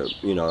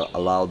you know,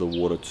 allow the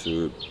water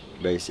to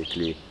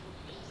basically,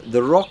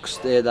 the rocks,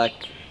 they're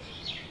like,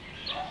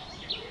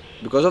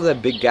 because of their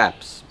big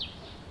gaps,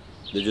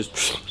 they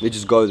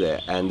just go there,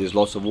 and there's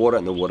lots of water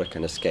and the water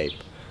can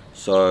escape.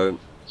 So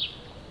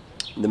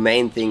the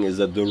main thing is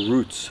that the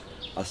roots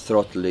are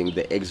throttling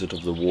the exit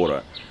of the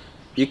water.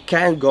 You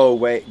can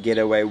get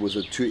away with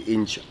a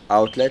 2-inch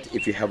outlet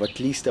if you have at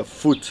least a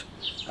foot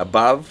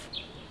above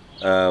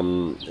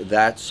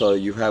that, so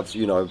you have,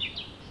 you know,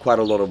 quite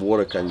a lot of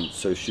water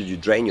so should you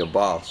drain your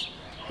bath,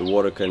 the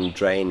water can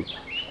drain,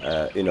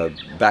 you know,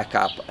 back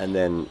up and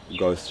then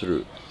go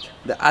through.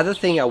 The other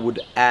thing I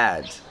would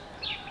add,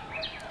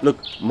 look,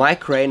 my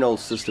Cranol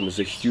system is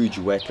a huge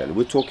wetland.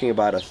 We're talking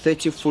about a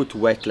 30-foot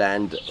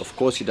wetland. Of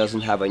course, it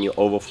doesn't have any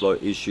overflow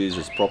issues,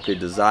 it's properly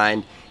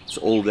designed, it's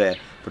all there.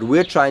 But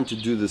we're trying to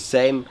do the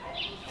same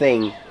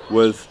thing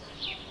with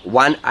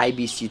one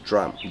IBC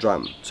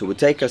drum. So we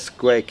take a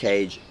square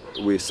cage,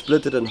 we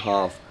split it in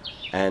half,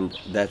 and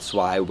that's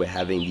why we're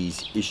having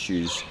these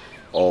issues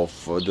of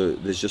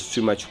there's just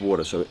too much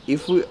water. So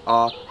if we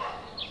are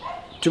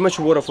too much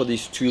water for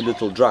these 2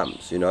 little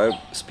drums, you know,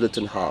 split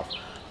in half,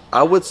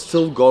 I would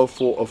still go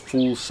for a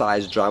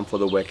full-size drum for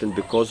the wetland,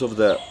 because of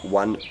the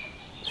 1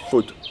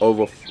 foot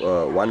over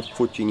 1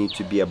 foot you need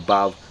to be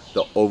above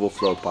the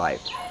overflow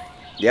pipe.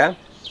 Yeah,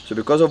 so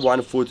because of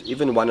 1 foot,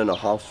 even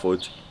 1.5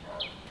 foot,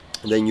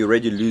 then you're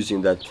already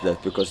losing that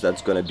because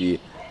that's going to be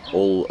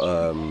all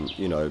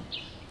you know,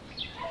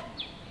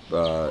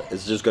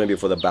 it's just going to be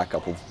for the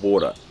backup of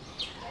water.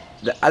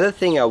 The other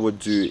thing I would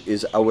do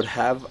is I would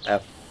have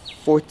a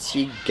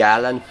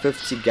 40-gallon,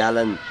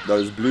 50-gallon,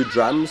 those blue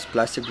drums,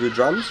 plastic blue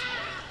drums.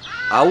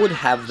 I would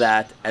have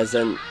that as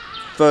a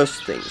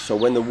first thing. So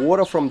when the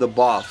water from the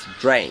bath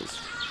drains,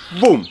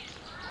 boom,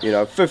 you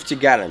know, 50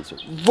 gallons,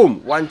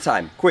 boom, one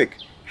time, quick,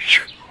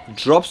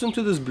 drops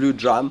into this blue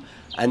drum,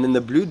 and in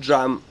the blue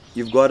drum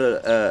you've got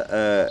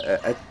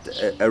a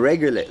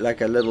regulate,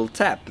 like a little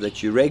tap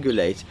that you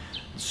regulate.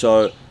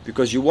 So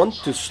because you want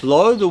to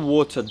slow the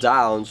water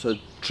down so it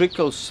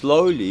trickles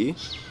slowly,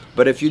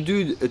 but if you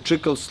do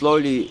trickle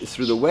slowly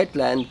through the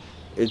wetland,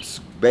 it's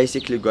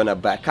basically gonna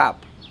back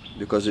up,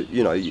 because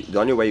you know, the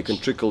only way you can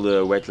trickle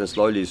the wetland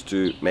slowly is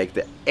to make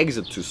the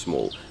exit too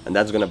small, and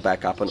that's gonna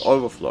back up and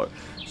overflow.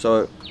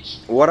 So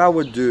what I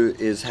would do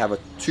is have a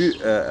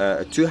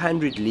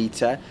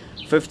 200-liter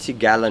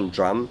 50-gallon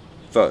drum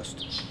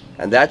first,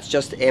 and that's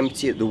just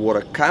empty. The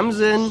water comes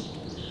in,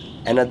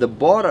 and at the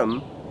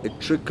bottom it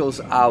trickles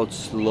out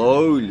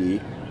slowly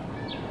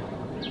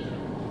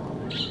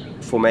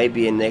for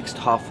maybe the next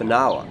half an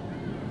hour.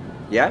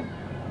 Yeah,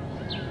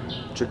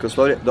 trickle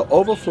slowly. The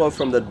overflow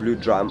from that blue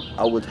drum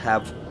I would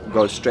have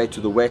go straight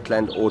to the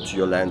wetland or to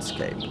your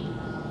landscape.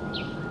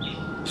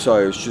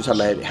 So should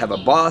somebody have a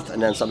bath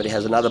and then somebody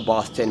has another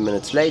bath 10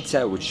 minutes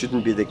later, which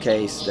shouldn't be the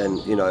case,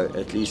 then, you know,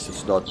 at least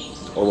it's not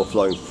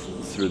overflowing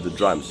through the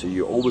drum. So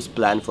you always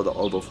plan for the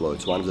overflow.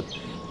 It's one of the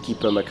key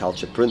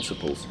permaculture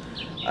principles.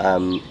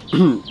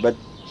 But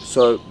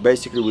so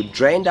basically we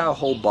drained our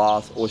whole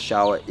bath or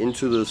shower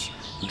into this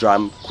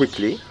drum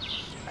quickly,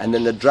 and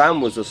then the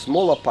drum with a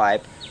smaller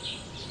pipe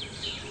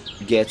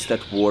gets that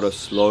water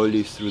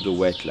slowly through the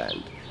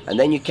wetland, and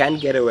then you can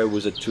get away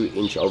with a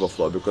 2-inch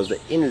overflow, because the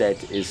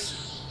inlet is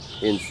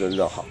in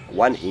the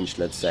 1 inch,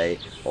 let's say,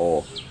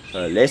 or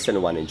less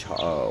than 1 inch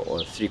or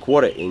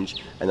 3/4 inch,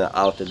 and the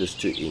outlet is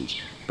 2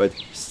 inch. But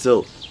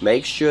still,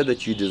 make sure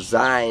that you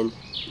design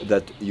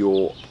that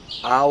your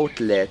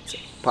outlet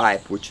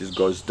pipe, which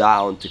goes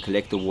down to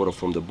collect the water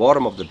from the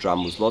bottom of the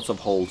drum with lots of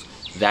holes,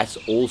 that's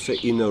also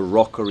in a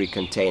rockery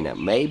container.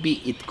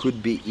 Maybe it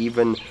could be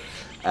even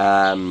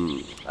a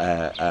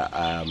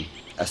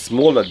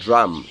smaller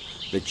drum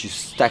that you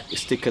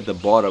stick at the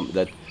bottom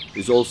that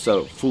is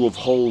also full of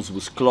holes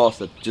with cloth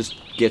that just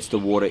gets the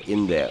water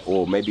in there,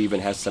 or maybe even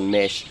has some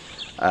mesh.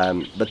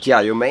 But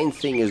yeah, your main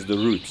thing is the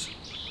roots.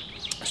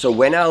 So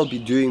when I'll be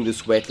doing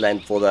this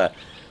wetland for the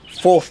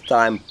 4th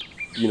time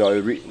you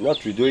know, not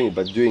redoing it,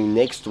 but doing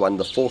next one,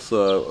 the fourth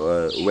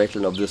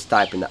wetland of this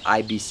type in the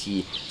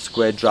IBC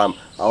square drum,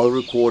 I'll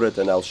record it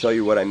and I'll show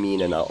you what I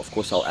mean, and of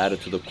course I'll add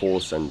it to the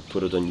course and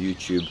put it on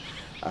YouTube,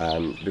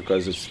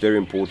 because it's very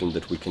important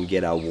that we can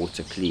get our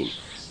water clean.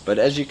 But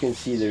as you can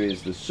see, there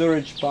is the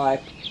sewage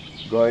pipe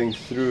going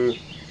through,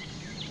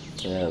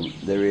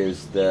 there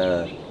is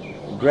the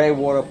grey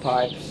water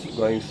pipes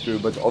going through,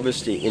 but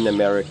obviously in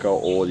America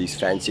or these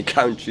fancy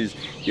countries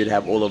you'd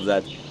have all of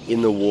that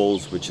in the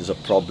walls, which is a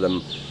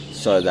problem.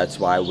 So that's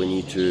why we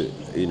need to,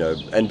 you know,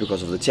 and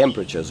because of the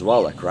temperature as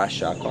well, like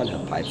Russia, I can't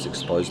have pipes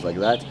exposed like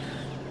that,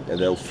 and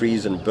they'll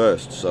freeze and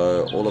burst.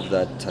 So all of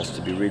that has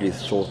to be really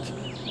thought.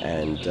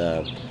 And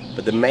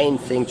but the main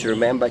thing to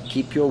remember,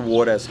 keep your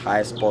water as high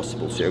as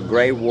possible. So your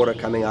grey water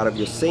coming out of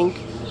your sink,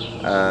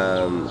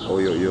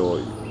 or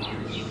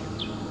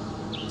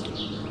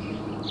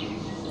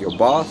your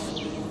bath,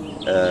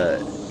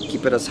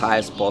 keep it as high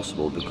as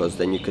possible, because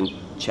then you can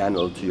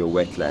channel to your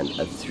wetland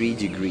at 3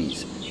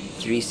 degrees,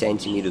 3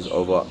 centimeters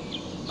over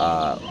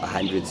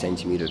 100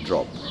 centimeter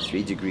drop,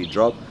 3 degree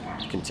drop,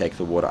 you can take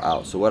the water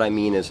out. So what I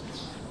mean is,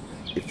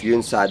 if you're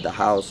inside the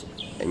house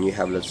and you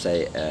have, let's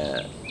say,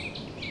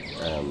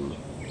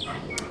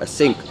 a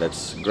sink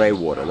that's grey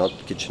water, not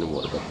kitchen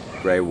water, but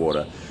grey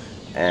water,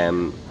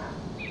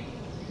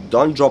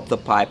 don't drop the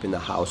pipe in the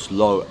house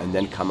low and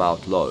then come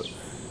out low.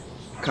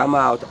 Come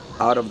out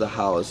of the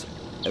house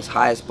as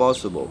high as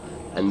possible,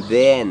 and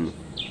then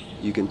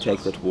you can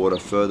take that water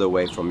further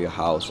away from your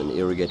house and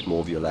irrigate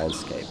more of your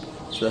landscape.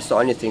 So that's the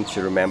only thing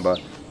to remember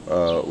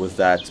with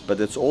that. But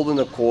it's all in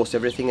the course,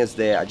 everything is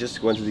there. I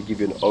just wanted to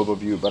give you an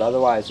overview, but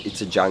otherwise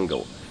it's a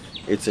jungle.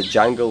 It's a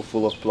jungle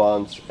full of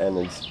plants, and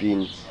it's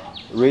been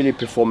really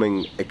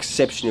performing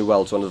exceptionally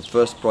well. It's one of the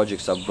first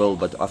projects I've built,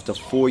 but after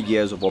 4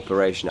 years of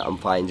operation, I'm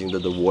finding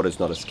that the water is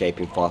not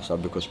escaping fast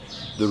enough because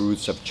the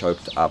roots have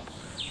choked up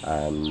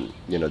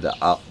you know, the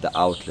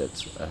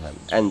outlets,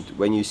 and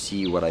when you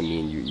see what I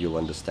mean, you'll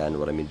understand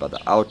what I mean by the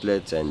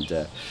outlets. And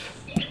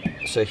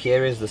so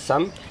here is the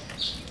sump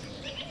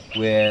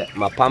where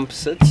my pump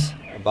sits,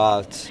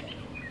 about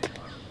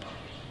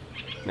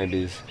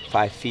maybe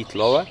 5 feet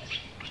lower.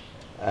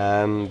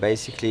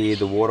 Basically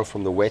the water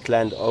from the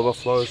wetland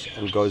overflows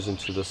and goes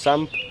into the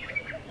sump,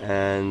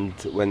 and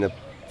when the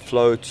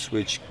float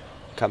switch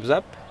comes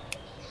up,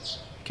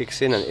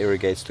 kicks in and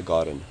irrigates the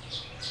garden.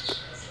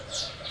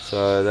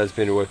 So that's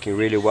been working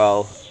really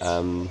well.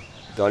 The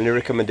only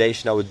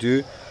recommendation I would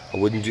do, I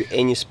wouldn't do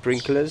any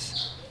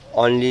sprinklers,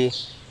 only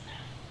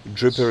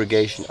drip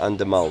irrigation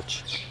under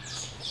mulch,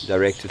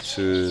 directed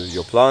to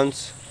your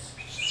plants,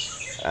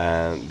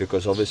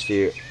 because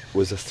obviously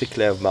with a thick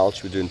layer of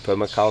mulch we're doing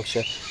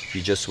permaculture,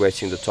 you're just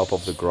wetting the top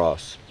of the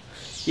grass.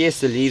 Yes,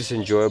 the leaves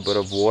enjoy a bit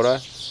of water,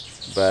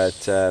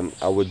 but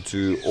I would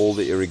do all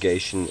the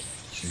irrigation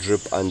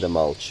drip under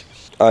mulch.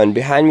 Oh, and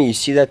behind me you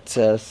see that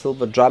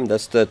silver drum,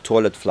 that's the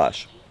toilet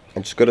flush.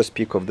 I just got to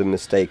speak of the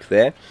mistake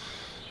there.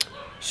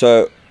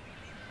 So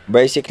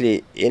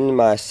basically in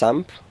my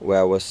sump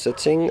where I was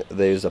sitting,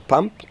 there's a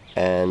pump,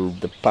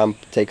 and the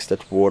pump takes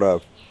that water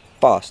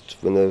fast.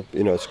 When the,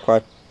 you know, it's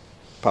quite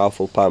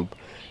powerful pump,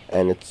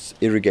 and it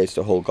irrigates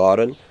the whole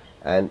garden,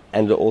 and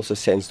it also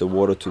sends the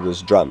water to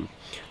this drum.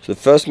 So the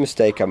first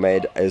mistake I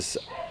made is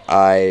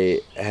I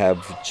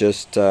have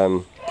just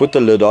put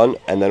the lid on,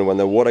 and then when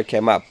the water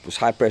came up, it was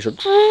high pressure,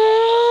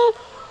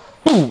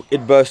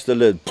 it burst the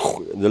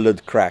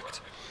lid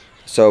cracked.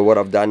 So what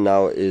I've done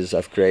now is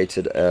I've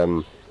created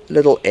a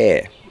little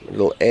air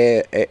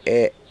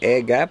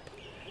gap,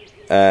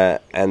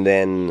 and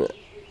then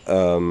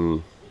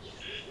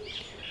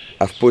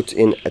I've put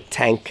in a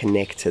tank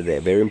connector there,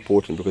 very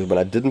important, because when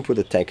I didn't put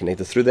a tank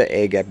connector, through the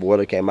air gap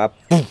water came up,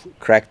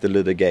 cracked the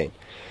lid again.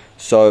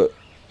 So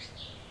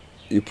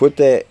you put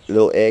the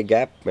little air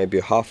gap, maybe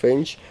a ½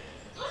 inch,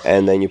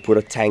 and then you put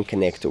a tank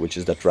connector, which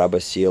is that rubber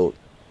seal,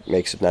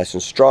 makes it nice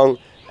and strong,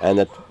 and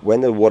that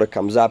when the water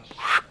comes up,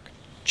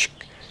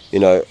 you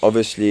know,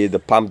 obviously the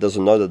pump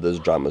doesn't know that this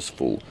drum is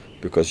full,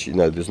 because, you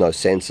know, there's no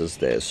sensors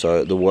there,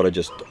 so the water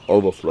just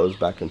overflows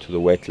back into the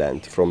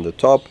wetland from the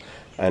top.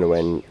 And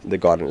when the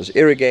garden is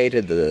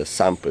irrigated, the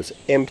sump is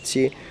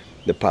empty,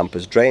 the pump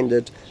has drained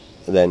it,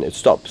 then it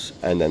stops,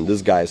 and then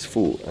this guy is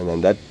full, and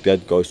then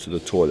that goes to the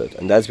toilet,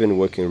 and that's been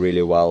working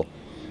really well.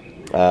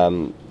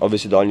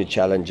 Obviously the only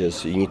challenge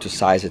is you need to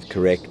size it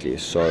correctly,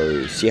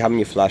 so see how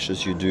many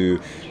flushes you do,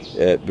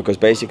 because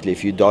basically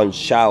if you don't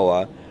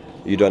shower,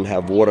 you don't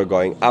have water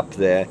going up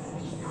there,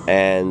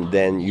 and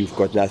then you've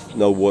got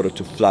no water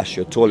to flush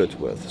your toilet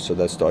with. So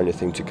that's the only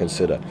thing to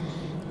consider,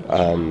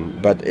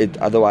 but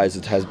otherwise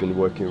it has been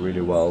working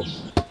really well.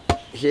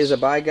 Here's a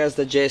biogas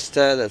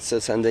digester that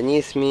sits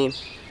underneath me.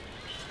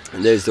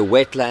 There's the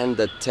wetland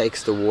that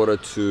takes the water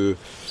to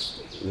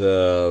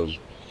the,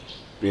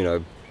 you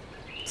know,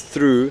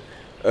 through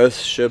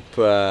Earthship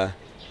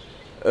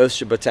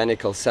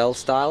botanical cell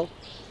style.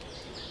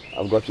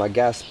 I've got my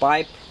gas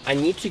pipe. I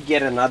need to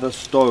get another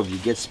stove. You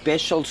get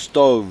special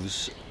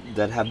stoves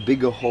that have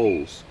bigger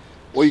holes,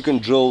 or you can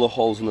drill the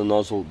holes in the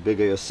nozzle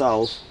bigger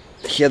yourself.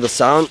 Hear the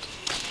sound?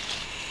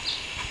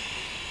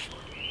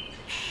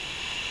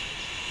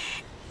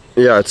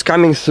 Yeah, it's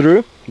coming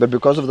through, but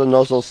because of the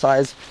nozzle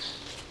size,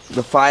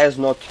 the fire is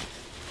not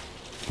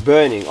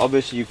burning.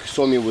 Obviously you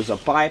saw me with a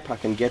pipe. I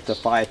can get the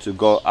fire to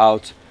go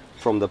out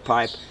from the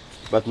pipe,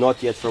 but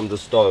not yet from the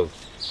stove.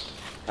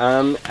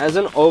 As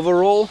an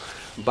overall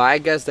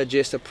biogas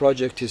digester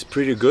project is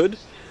pretty good.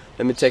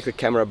 Let me take the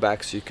camera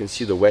back so you can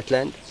see the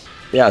wetland.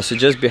 Yeah, so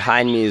just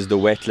behind me is the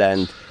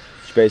wetland,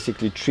 which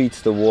basically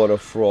treats the water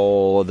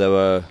for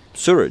the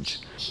sewage.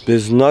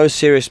 There's no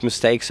serious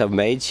mistakes I've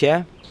made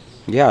here.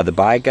 Yeah, the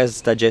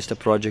biogas digester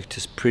project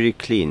is pretty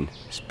clean.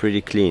 It's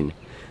pretty clean.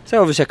 So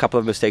obviously a couple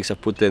of mistakes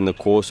I've put there in the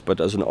course, but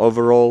as an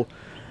overall,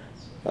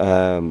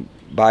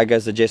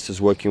 biogas digester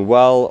is working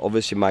well.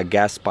 Obviously my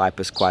gas pipe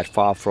is quite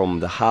far from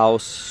the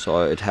house,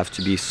 so it'd have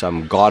to be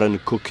some garden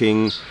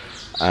cooking,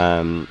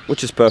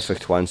 which is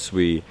perfect once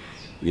we,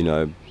 you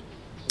know,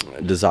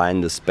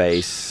 design the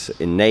space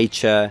in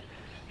nature.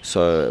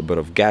 So a bit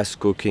of gas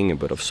cooking, a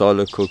bit of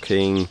solar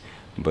cooking,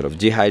 a bit of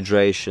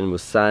dehydration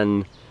with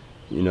sun,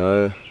 you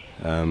know,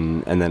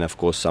 and then of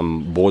course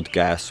some board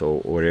gas or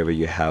whatever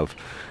you have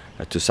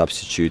to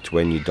substitute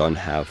when you don't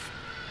have,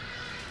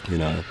 you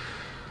know,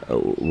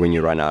 when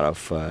you run out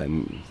of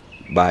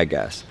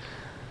biogas.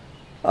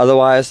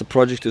 Otherwise the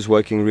project is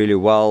working really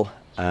well.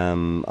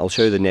 I'll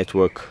show you the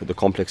network, the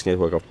complex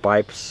network of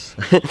pipes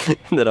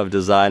that I've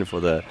designed for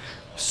the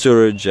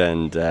sewage,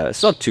 and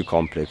it's not too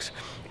complex,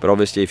 but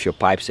obviously if your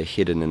pipes are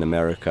hidden in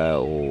America,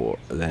 or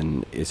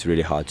then it's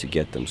really hard to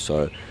get them.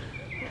 So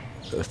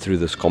through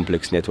this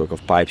complex network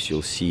of pipes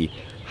you'll see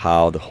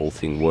how the whole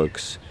thing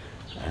works.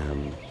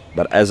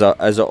 But as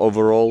a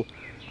overall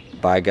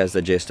biogas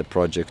digester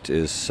project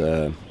is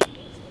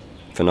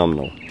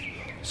phenomenal.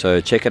 So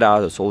check it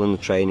out, it's all in the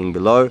training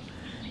below.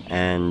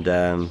 And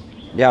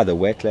yeah, the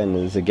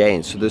wetland is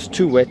again, so there's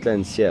two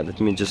wetlands here. Let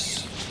me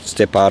just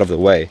step out of the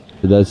way.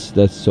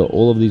 So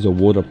all of these are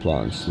water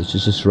plants. It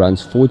just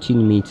runs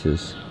 14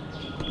 meters.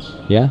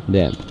 Yeah,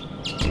 there.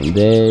 And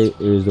there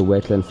is the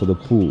wetland for the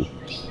pool.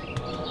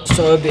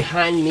 So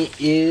behind me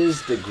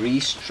is the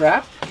grease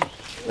trap.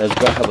 Let's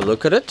go have a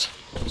look at it.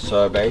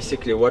 So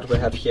basically what we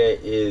have here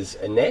is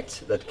a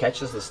net that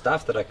catches the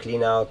stuff that I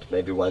clean out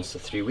maybe once to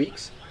 3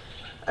 weeks,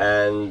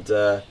 and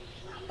a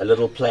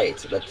little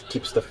plate that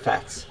keeps the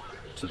fats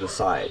to the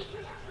side.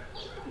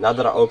 Now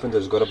that I opened,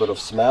 it's got a bit of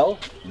smell,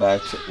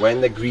 but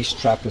when the grease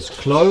trap is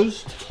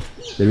closed,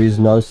 there is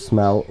no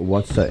smell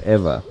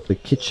whatsoever. The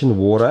kitchen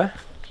water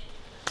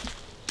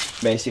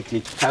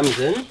basically comes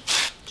in,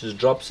 just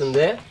drops in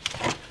there.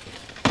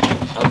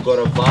 I've got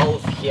a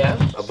valve here,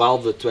 a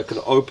valve that I can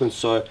open,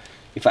 so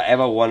if I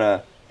ever want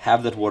to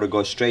have that water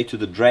go straight to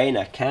the drain,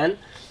 I can.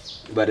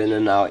 But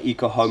in our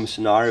eco home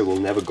scenario, we'll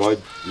never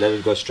let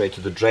it go straight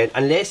to the drain,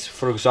 unless,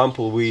 for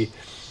example, we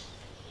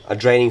are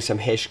draining some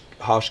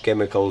harsh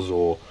chemicals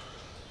or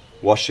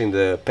washing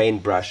the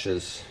paint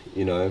brushes,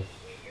 you know,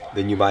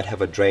 then you might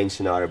have a drain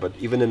scenario. But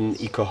even in an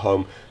eco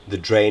home, the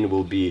drain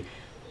will be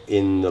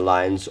in the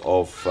lines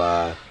of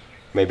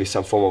maybe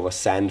some form of a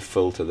sand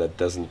filter that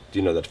doesn't,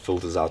 you know, that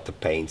filters out the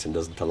paints and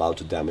doesn't allow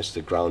to damage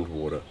the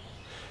groundwater.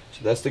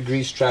 So that's the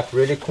grease trap.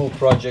 Really cool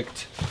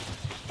project,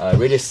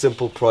 really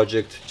simple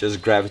project,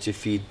 just gravity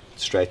feed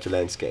straight to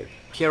landscape.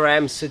 Here I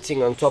am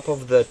sitting on top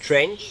of the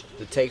trench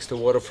that takes the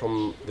water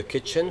from the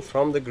kitchen,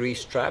 from the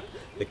grease trap.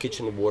 The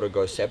kitchen water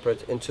goes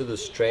separate into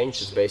this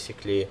trench. It's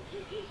basically,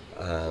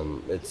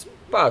 it's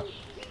about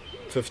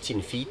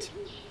 15 feet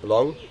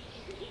long,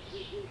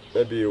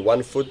 maybe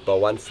 1 foot by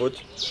 1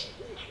 foot.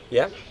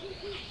 Yeah,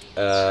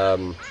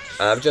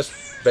 I've just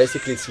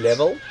basically, it's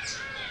level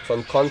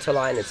from contour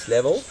line, it's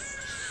level,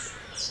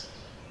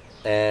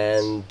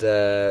 and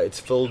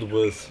it's filled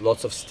with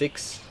lots of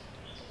sticks,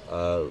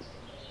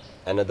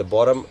 and at the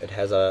bottom it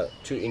has a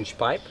 2-inch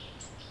pipe,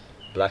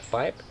 black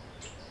pipe,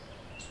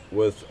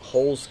 with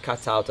holes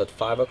cut out at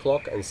 5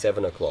 o'clock and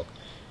 7 o'clock,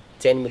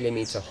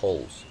 10mm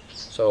holes,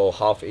 so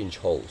half-inch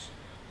holes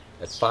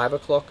at 5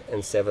 o'clock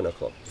and 7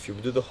 o'clock. If you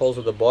do the holes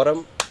at the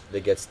bottom, they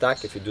get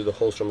stuck. If you do the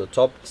holes from the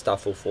top,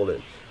 stuff will fall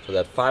in. So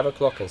that 5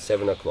 o'clock and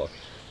 7 o'clock.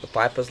 The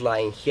pipe is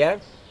lying here.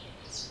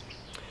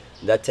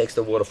 That takes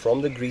the water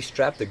from the grease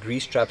trap. The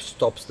grease trap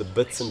stops the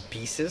bits and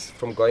pieces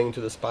from going into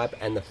this pipe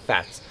and the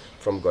fats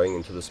from going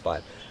into this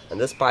pipe. And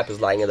this pipe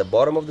is lying at the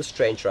bottom of this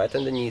trench right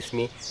underneath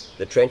me.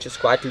 The trench is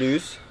quite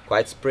loose,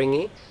 quite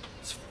springy.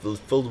 It's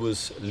filled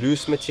with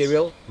loose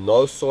material,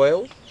 no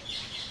soil.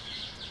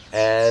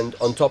 And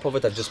on top of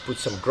it I've just put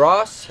some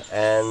grass,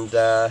 and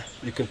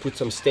you can put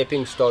some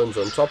stepping stones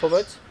on top of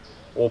it,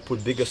 or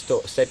put bigger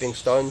stepping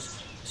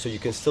stones, so you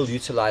can still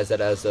utilize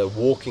that as a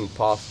walking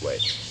pathway.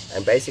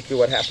 And basically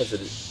what happens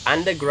is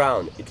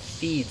underground it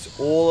feeds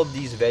all of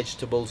these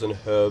vegetables and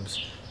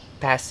herbs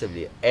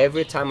passively.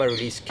 Every time I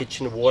release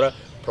kitchen water,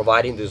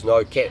 providing there's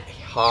no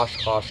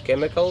harsh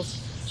chemicals,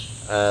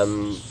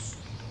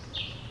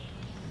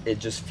 it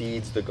just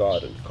feeds the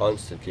garden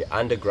constantly.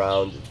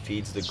 Underground it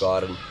feeds the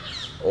garden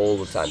all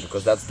the time,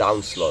 because that's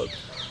downslope.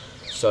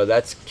 So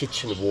that's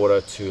kitchen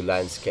water to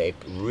landscape.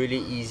 Really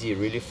easy,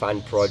 really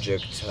fun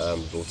project.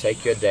 It will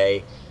take you a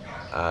day.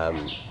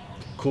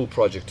 Cool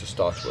project to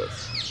start with.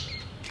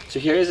 So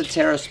here is a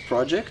terrace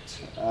project.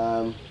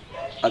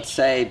 I'd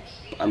say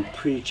I'm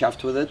pretty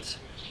chuffed with it.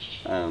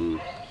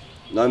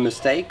 No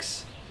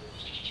mistakes.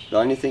 The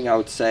only thing I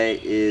would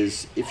say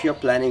is if you're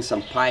planning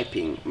some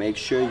piping, make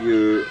sure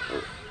you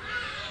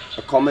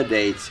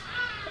accommodate,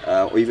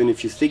 or even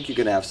if you think you're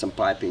going to have some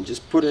piping,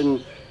 just put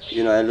in,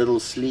 you know, a little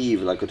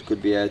sleeve, like it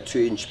could be a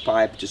 2-inch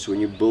pipe. Just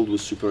when you build with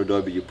Super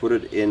Adobe, you put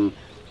it in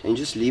and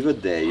just leave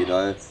it there, you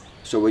know.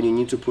 So when you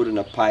need to put in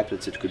a pipe,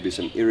 it could be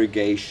some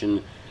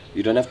irrigation,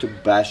 you don't have to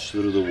bash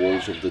through the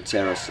walls of the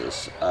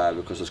terraces,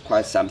 because it's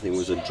quite something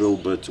with a drill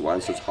bit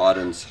once it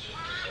hardens.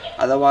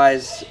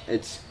 Otherwise,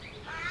 it's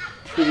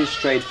pretty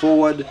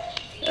straightforward.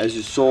 As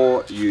you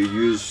saw, you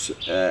use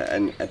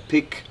a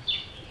pick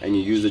and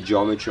you use the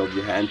geometry of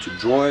your hand to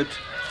draw it.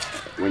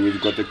 When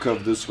you've got the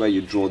curve this way,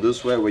 you draw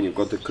this way. When you've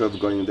got the curve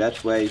going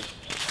that way,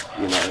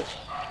 you know,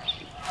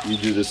 you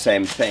do the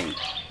same thing.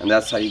 And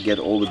that's how you get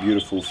all the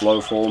beautiful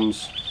flow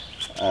forms.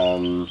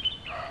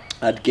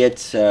 I'd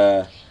get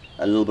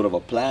a little bit of a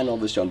plan,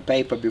 obviously, on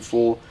paper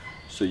before,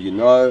 so you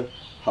know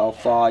how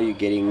far you're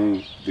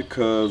getting the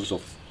curves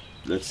of,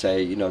 let's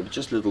say, you know,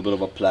 just a little bit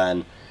of a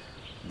plan,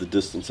 the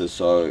distances.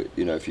 So,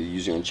 you know, if you're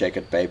using on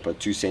checkered paper,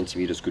 2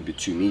 centimeters could be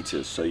 2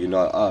 meters. So you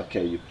know, oh,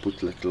 okay, you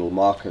put like little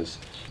markers,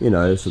 you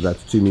know, so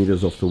that's 2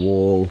 meters off the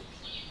wall.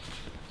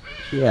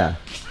 Yeah,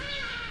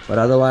 but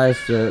otherwise,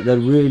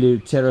 the really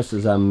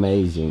terraces are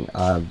amazing.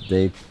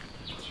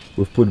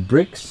 We've put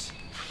bricks,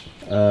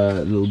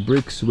 little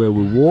bricks where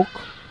we walk.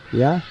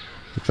 Yeah,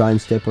 we try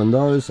and step on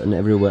those, and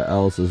everywhere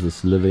else is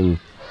this living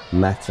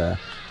matter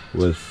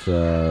with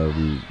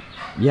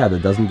yeah,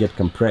 that doesn't get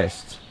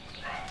compressed.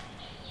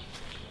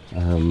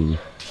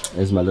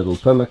 There's my little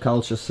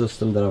permaculture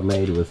system that I've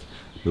made with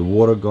the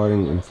water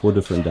going in 4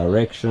 different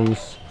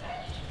directions,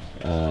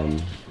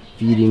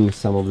 feeding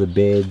some of the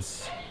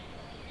beds.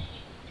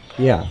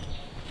 Yeah.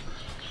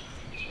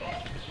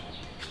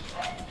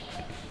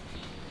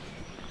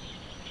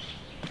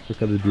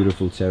 Look at the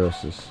beautiful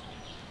terraces.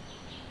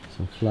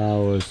 Some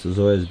flowers. There's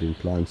always been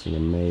planting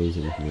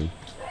amazingly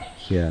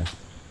here.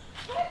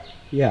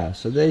 Yeah,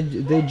 so they're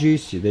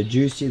juicy. They're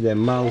juicy. They're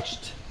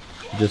mulched.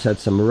 Just had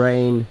some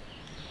rain.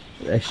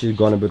 Actually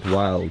gone a bit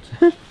wild.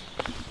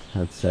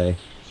 I'd say.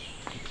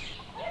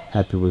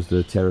 Happy with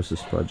the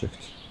terraces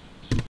project.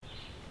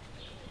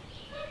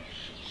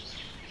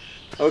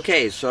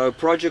 Okay, so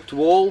project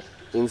wall,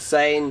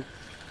 insane,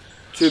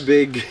 too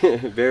big,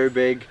 very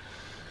big,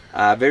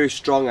 very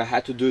strong. I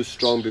had to do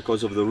strong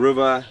because of the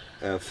river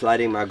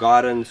flooding my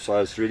garden, so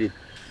it's really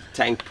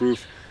tank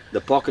proof.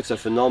 The pockets are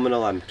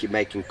phenomenal. I'm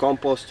making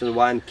compost in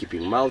one,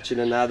 keeping mulch in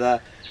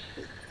another,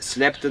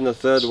 slept in the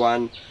third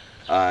one,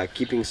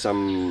 keeping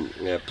some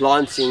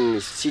planting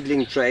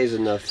seedling trays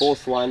in the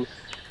fourth one.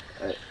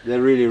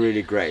 They're really,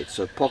 really great.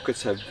 So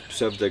pockets have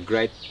served a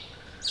great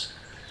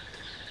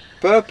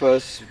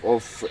purpose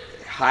of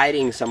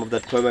hiding some of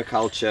that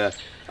permaculture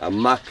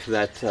muck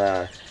that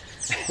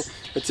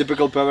a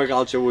typical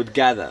permaculture would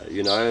gather.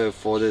 You know,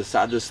 for the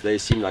others they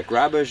seem like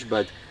rubbish,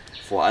 but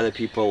for other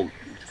people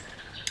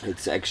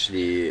it's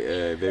actually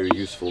very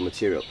useful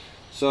material.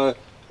 So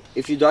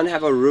if you don't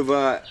have a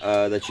river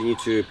that you need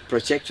to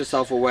protect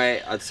yourself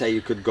away, I'd say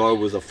you could go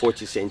with a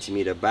 40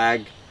 centimeter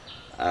bag,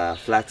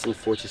 flattened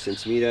 40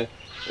 centimeter.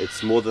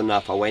 It's more than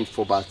enough. I went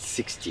for about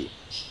 60.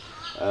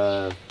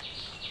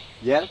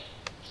 Yeah.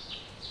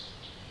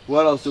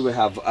 What else do we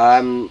have?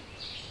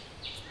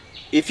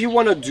 If you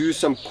want to do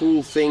some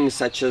cool things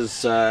such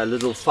as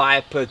little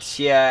fire pits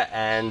here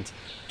and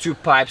 2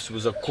 pipes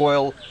with a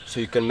coil, so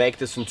you can make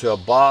this into a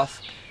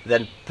bath,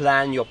 then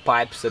plan your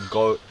pipes that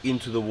go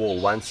into the wall.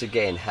 Once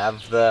again,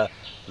 have the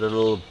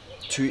little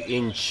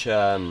 2-inch,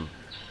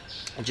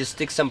 just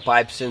stick some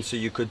pipes in, so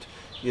you could,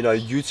 you know,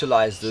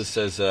 utilize this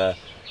as a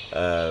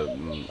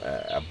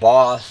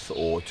bath,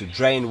 or to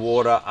drain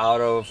water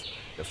out of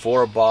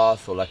for a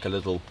bath, or like a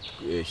little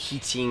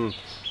heating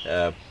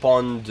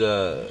pond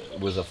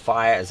with a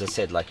fire. As I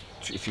said, like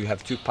if you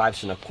have 2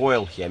 pipes and a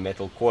coil here,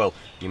 metal coil,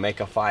 you make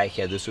a fire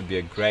here, this would be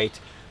a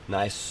great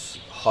nice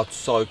hot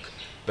soak.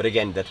 But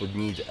again, that would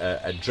need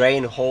a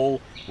drain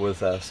hole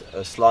with a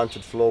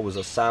slanted floor with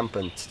a sump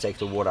and to take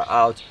the water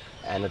out,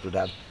 and it would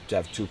have to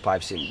have 2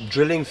 pipes in.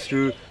 Drilling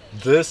through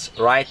this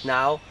right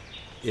now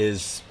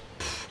is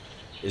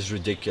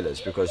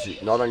ridiculous, because you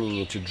not only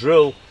need to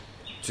drill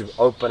to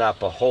open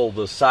up a hole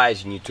this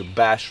size, you need to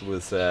bash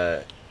with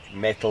a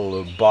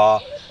metal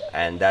bar,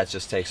 and that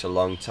just takes a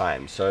long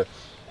time. So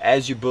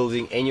as you're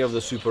building any of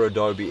the Super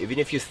Adobe, even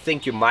if you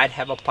think you might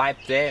have a pipe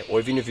there, or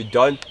even if you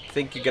don't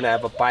think you're gonna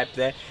have a pipe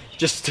there,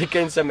 just stick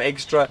in some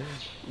extra,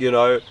 you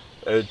know,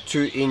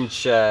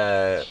 2-inch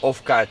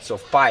offcuts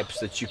of pipes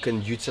that you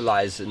can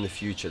utilize in the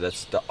future.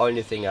 That's the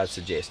only thing I'd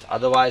suggest.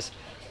 Otherwise,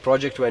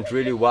 project went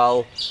really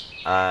well.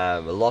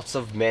 Lots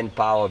of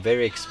manpower,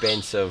 very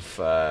expensive.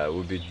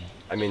 Would be,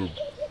 I mean,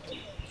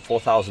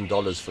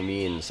 $4,000 for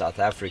me in South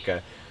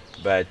Africa,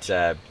 but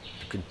you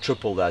can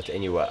triple that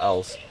anywhere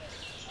else.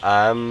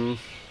 But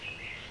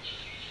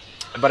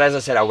as I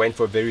said, I went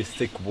for a very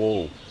thick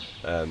wall.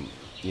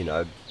 You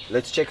know,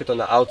 let's check it on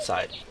the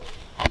outside.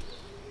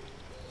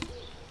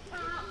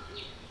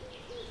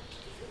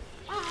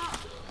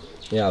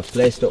 Yeah, I've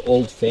placed the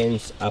old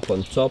fence up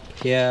on top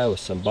here with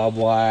some barbed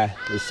wire,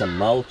 with some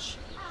mulch.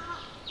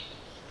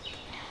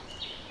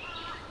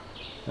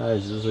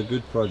 This is a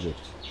good project.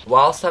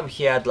 Whilst I'm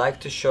here, I'd like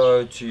to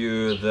show to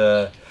you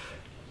the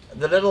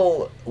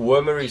little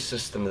wormery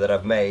system that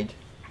I've made.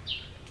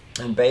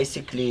 And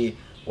basically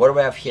what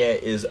we have here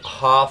is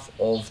half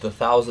of the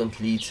 1,000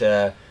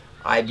 litre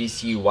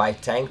IBC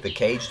white tank, the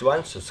caged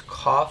one. So it's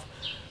half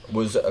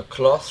was a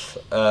cloth,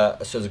 so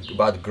it's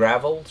about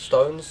gravel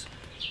stones,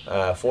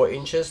 4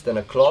 inches, then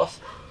a cloth.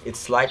 It's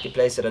slightly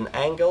placed at an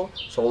angle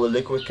so all the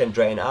liquid can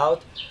drain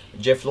out.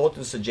 Jeff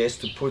Lawton suggests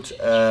to put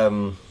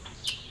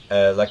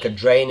like a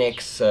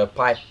Drain-X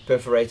pipe,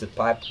 perforated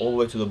pipe, all the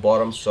way to the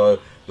bottom so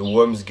the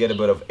worms get a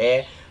bit of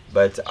air,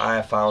 but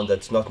I found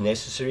that's not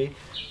necessary.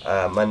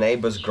 My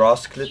neighbor's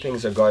grass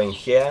clippings are going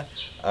here.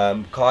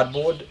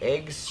 Cardboard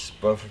eggs,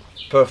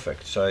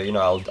 perfect. So you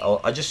know,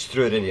 I just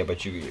threw it in here,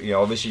 but you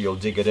know, obviously you'll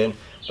dig it in.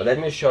 But let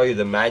me show you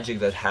the magic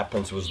that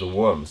happens with the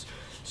worms.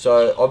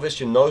 So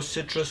obviously no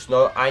citrus,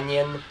 no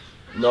onion,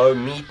 no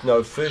meat,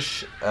 no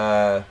fish.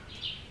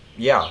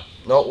 Yeah,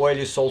 no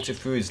oily, salty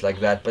foods like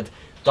that. But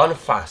don't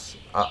fuss.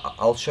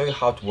 I'll show you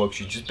how it works.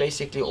 You just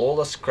basically all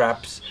the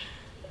scraps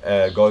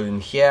go in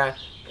here,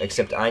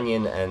 except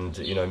onion and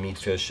you know, meat,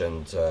 fish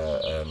and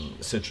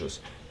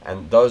citrus,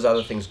 and those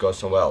other things go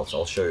somewhere else.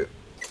 I'll show you.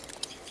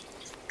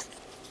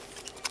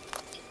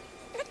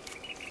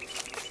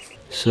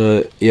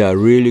 So yeah,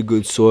 really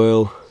good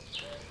soil,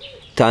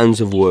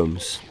 tons of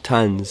worms,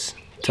 tons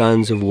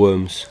of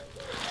worms,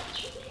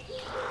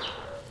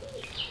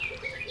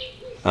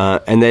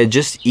 and they're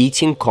just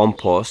eating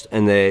compost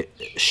and they're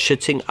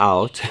shitting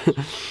out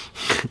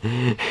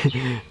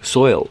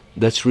soil.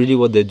 That's really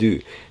what they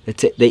do.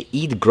 They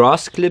eat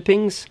grass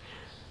clippings.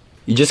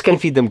 You just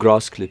can't feed them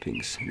grass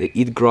clippings. They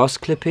eat grass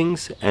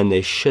clippings and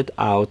they shit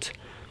out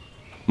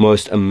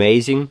most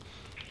amazing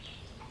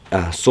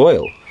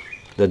soil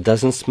that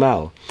doesn't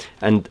smell.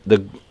 And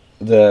the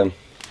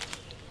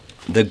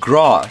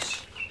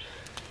grass,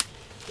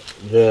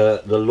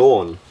 the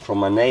lawn from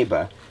my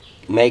neighbor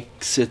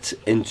makes it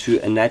into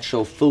a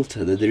natural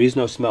filter that there is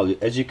no smell.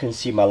 As you can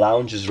see, my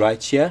lounge is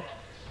right here,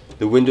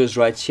 the window is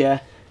right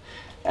here,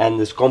 and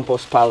this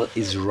compost pile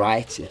is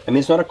right here. I mean,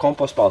 it's not a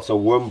compost pile, it's a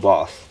worm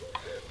bath.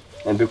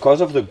 And because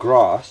of the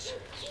grass,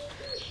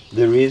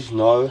 there is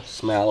no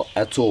smell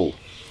at all.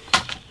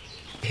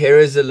 Here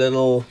is a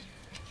little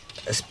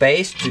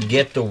space to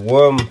get the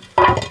worm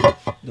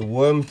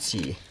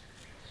tea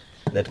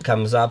that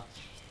comes up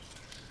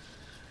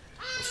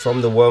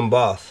from the worm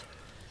bath,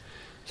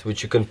 so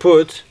which you can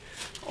put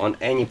on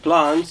any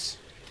plants.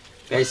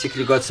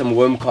 Basically got some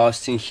worm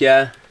casting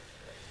here,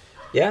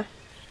 yeah,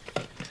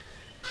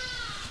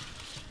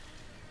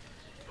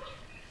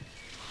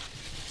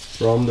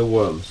 from the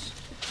worms,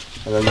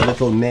 and then the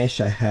little mesh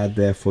I had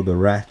there for the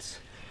rats.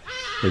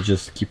 They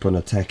just keep on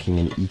attacking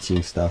and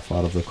eating stuff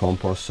out of the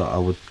compost, so I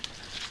would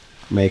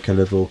make a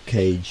little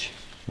cage,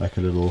 like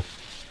a little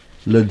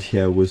lid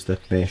here with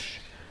that mesh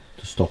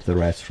to stop the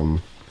rats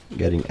from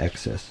getting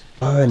access.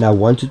 Oh, and I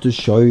wanted to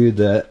show you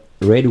the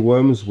red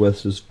worms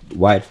versus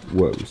white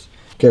worms.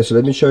 Okay, so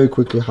let me show you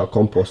quickly how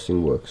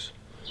composting works.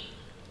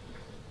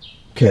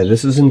 Okay,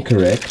 this is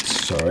incorrect,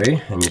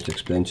 sorry, I need to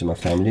explain to my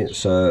family.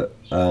 So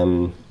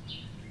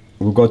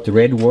we've got the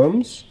red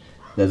worms.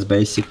 That's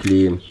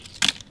basically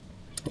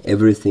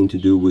everything to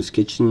do with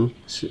kitchen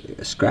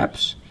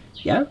scraps,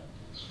 yeah.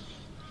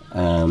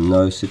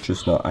 No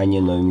citrus, no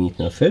onion, no meat,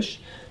 no fish.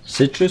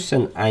 Citrus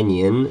and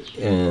onion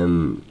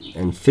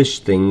and fish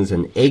things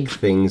and egg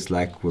things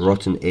like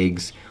rotten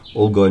eggs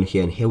all go in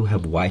here, and here we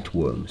have white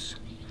worms,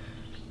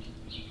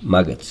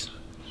 maggots,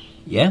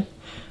 yeah.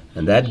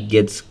 And that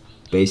gets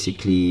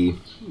basically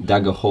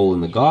dug a hole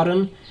in the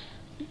garden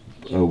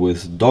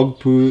with dog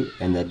poo,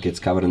 and that gets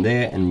covered in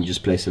there, and you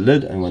just place a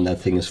lid, and when that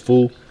thing is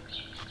full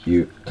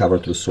you cover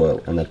it with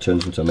soil, and that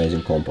turns into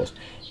amazing compost.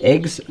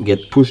 Eggs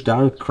get pushed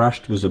down,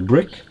 crushed with a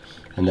brick,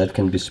 and that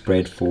can be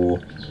sprayed for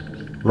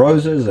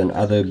roses and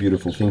other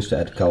beautiful things to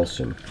add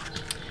calcium.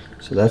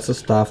 So that's the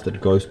stuff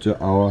that goes to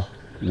our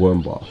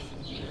worm bath.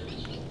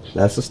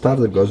 That's the stuff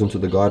that goes into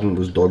the garden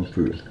with dog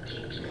poo.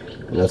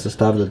 And that's the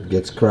stuff that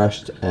gets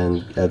crushed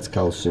and adds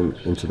calcium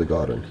into the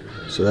garden.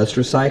 So that's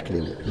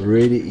recycling.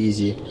 Really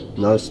easy,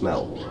 no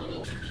smell.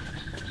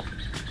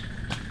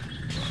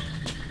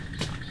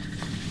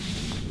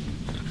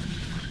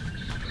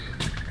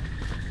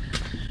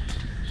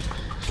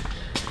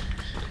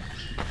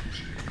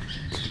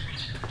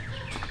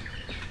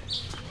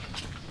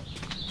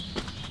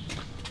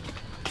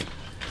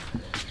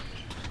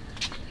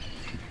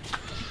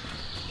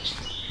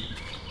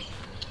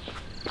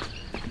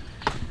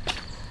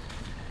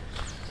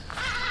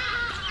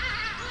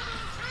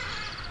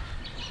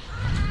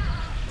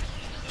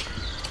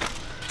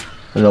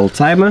 A little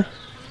timer,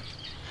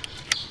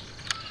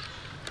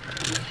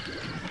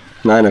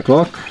 9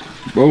 o'clock,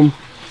 boom.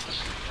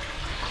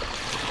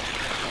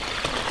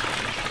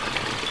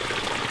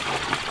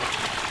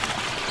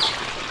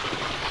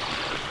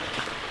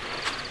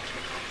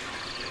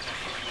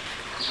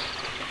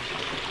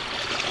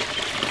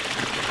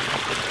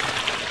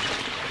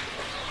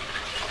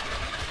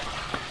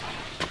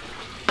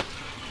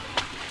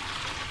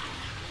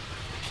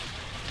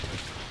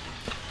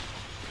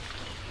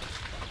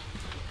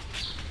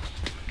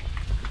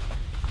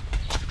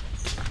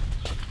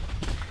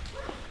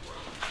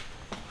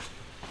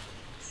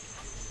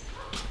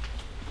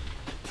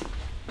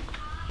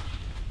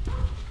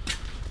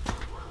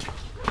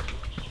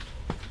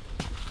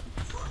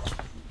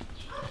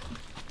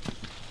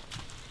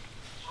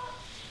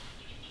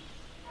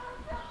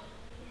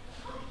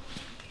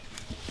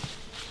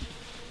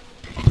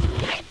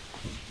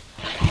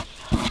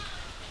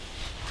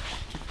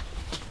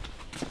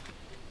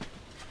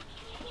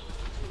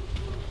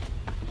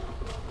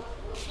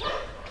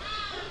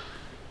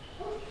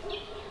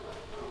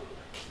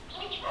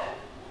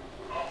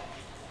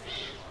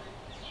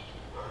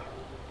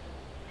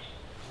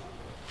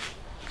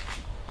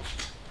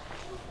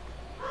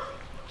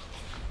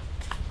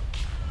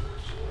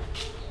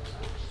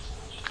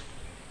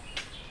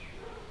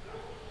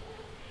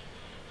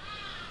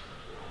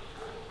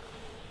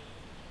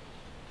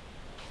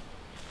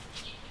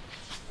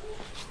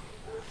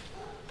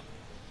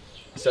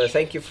 So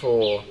thank you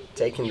for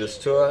taking this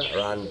tour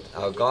around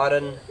our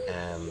garden,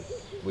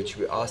 which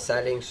we are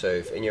selling. So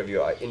if any of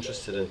you are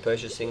interested in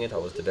purchasing it, I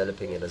was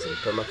developing it as a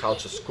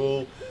permaculture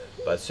school,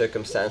 but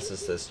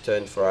circumstances has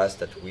turned for us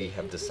that we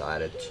have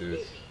decided to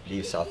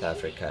leave South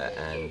Africa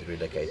and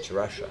relocate to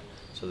Russia.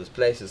 So this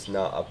place is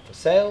now up for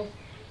sale,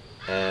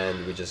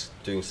 and we're just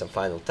doing some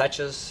final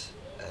touches.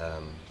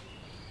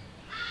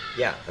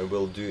 Yeah, and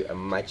we'll do a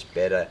much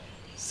better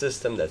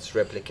system that's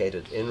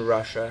replicated in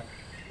Russia,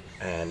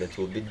 and it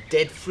will be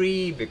debt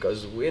free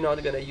because we're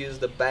not going to use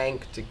the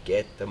bank to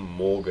get the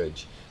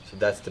mortgage. So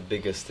that's the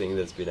biggest thing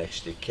that's been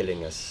actually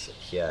killing us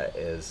here,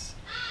 is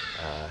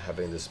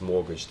having this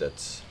mortgage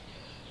that's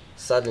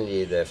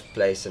suddenly they've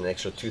placed an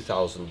extra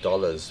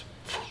 $2,000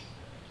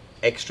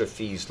 extra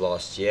fees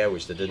last year,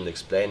 which they didn't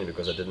explain,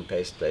 because I didn't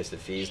place the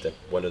fees. They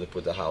wanted to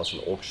put the house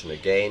on auction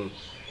again,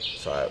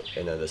 so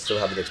they still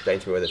haven't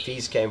explained to me where the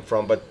fees came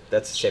from, but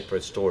that's a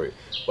separate story.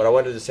 What I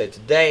wanted to say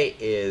today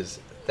is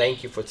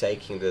thank you for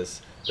taking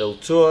this little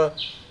tour.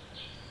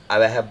 I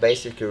have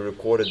basically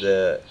recorded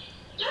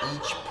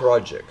each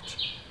project,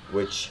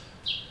 which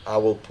I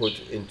will put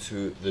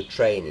into the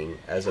training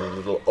as a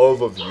little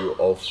overview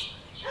of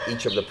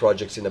each of the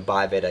projects in the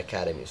BioVeda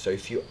Academy. So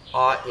if you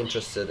are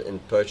interested in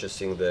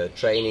purchasing the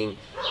training,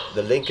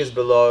 the link is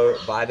below,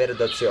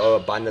 bioveda.co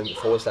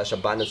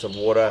 /abundance of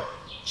water.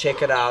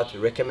 Check it out,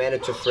 recommend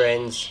it to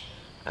friends.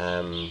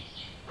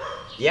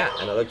 Yeah,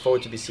 and I look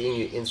forward to be seeing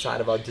you inside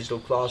of our digital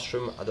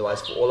classroom.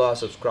 Otherwise, for all our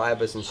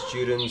subscribers and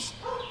students,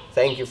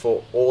 thank you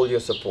for all your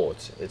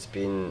support. It's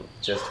been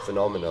just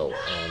phenomenal,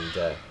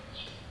 and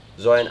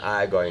Zoe and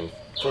I are going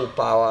full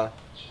power,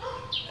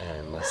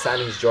 and my son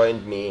has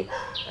joined me,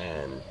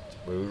 and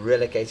we're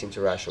relocating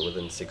to Russia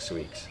within 6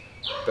 weeks,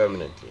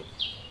 permanently.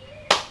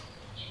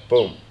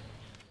 Boom.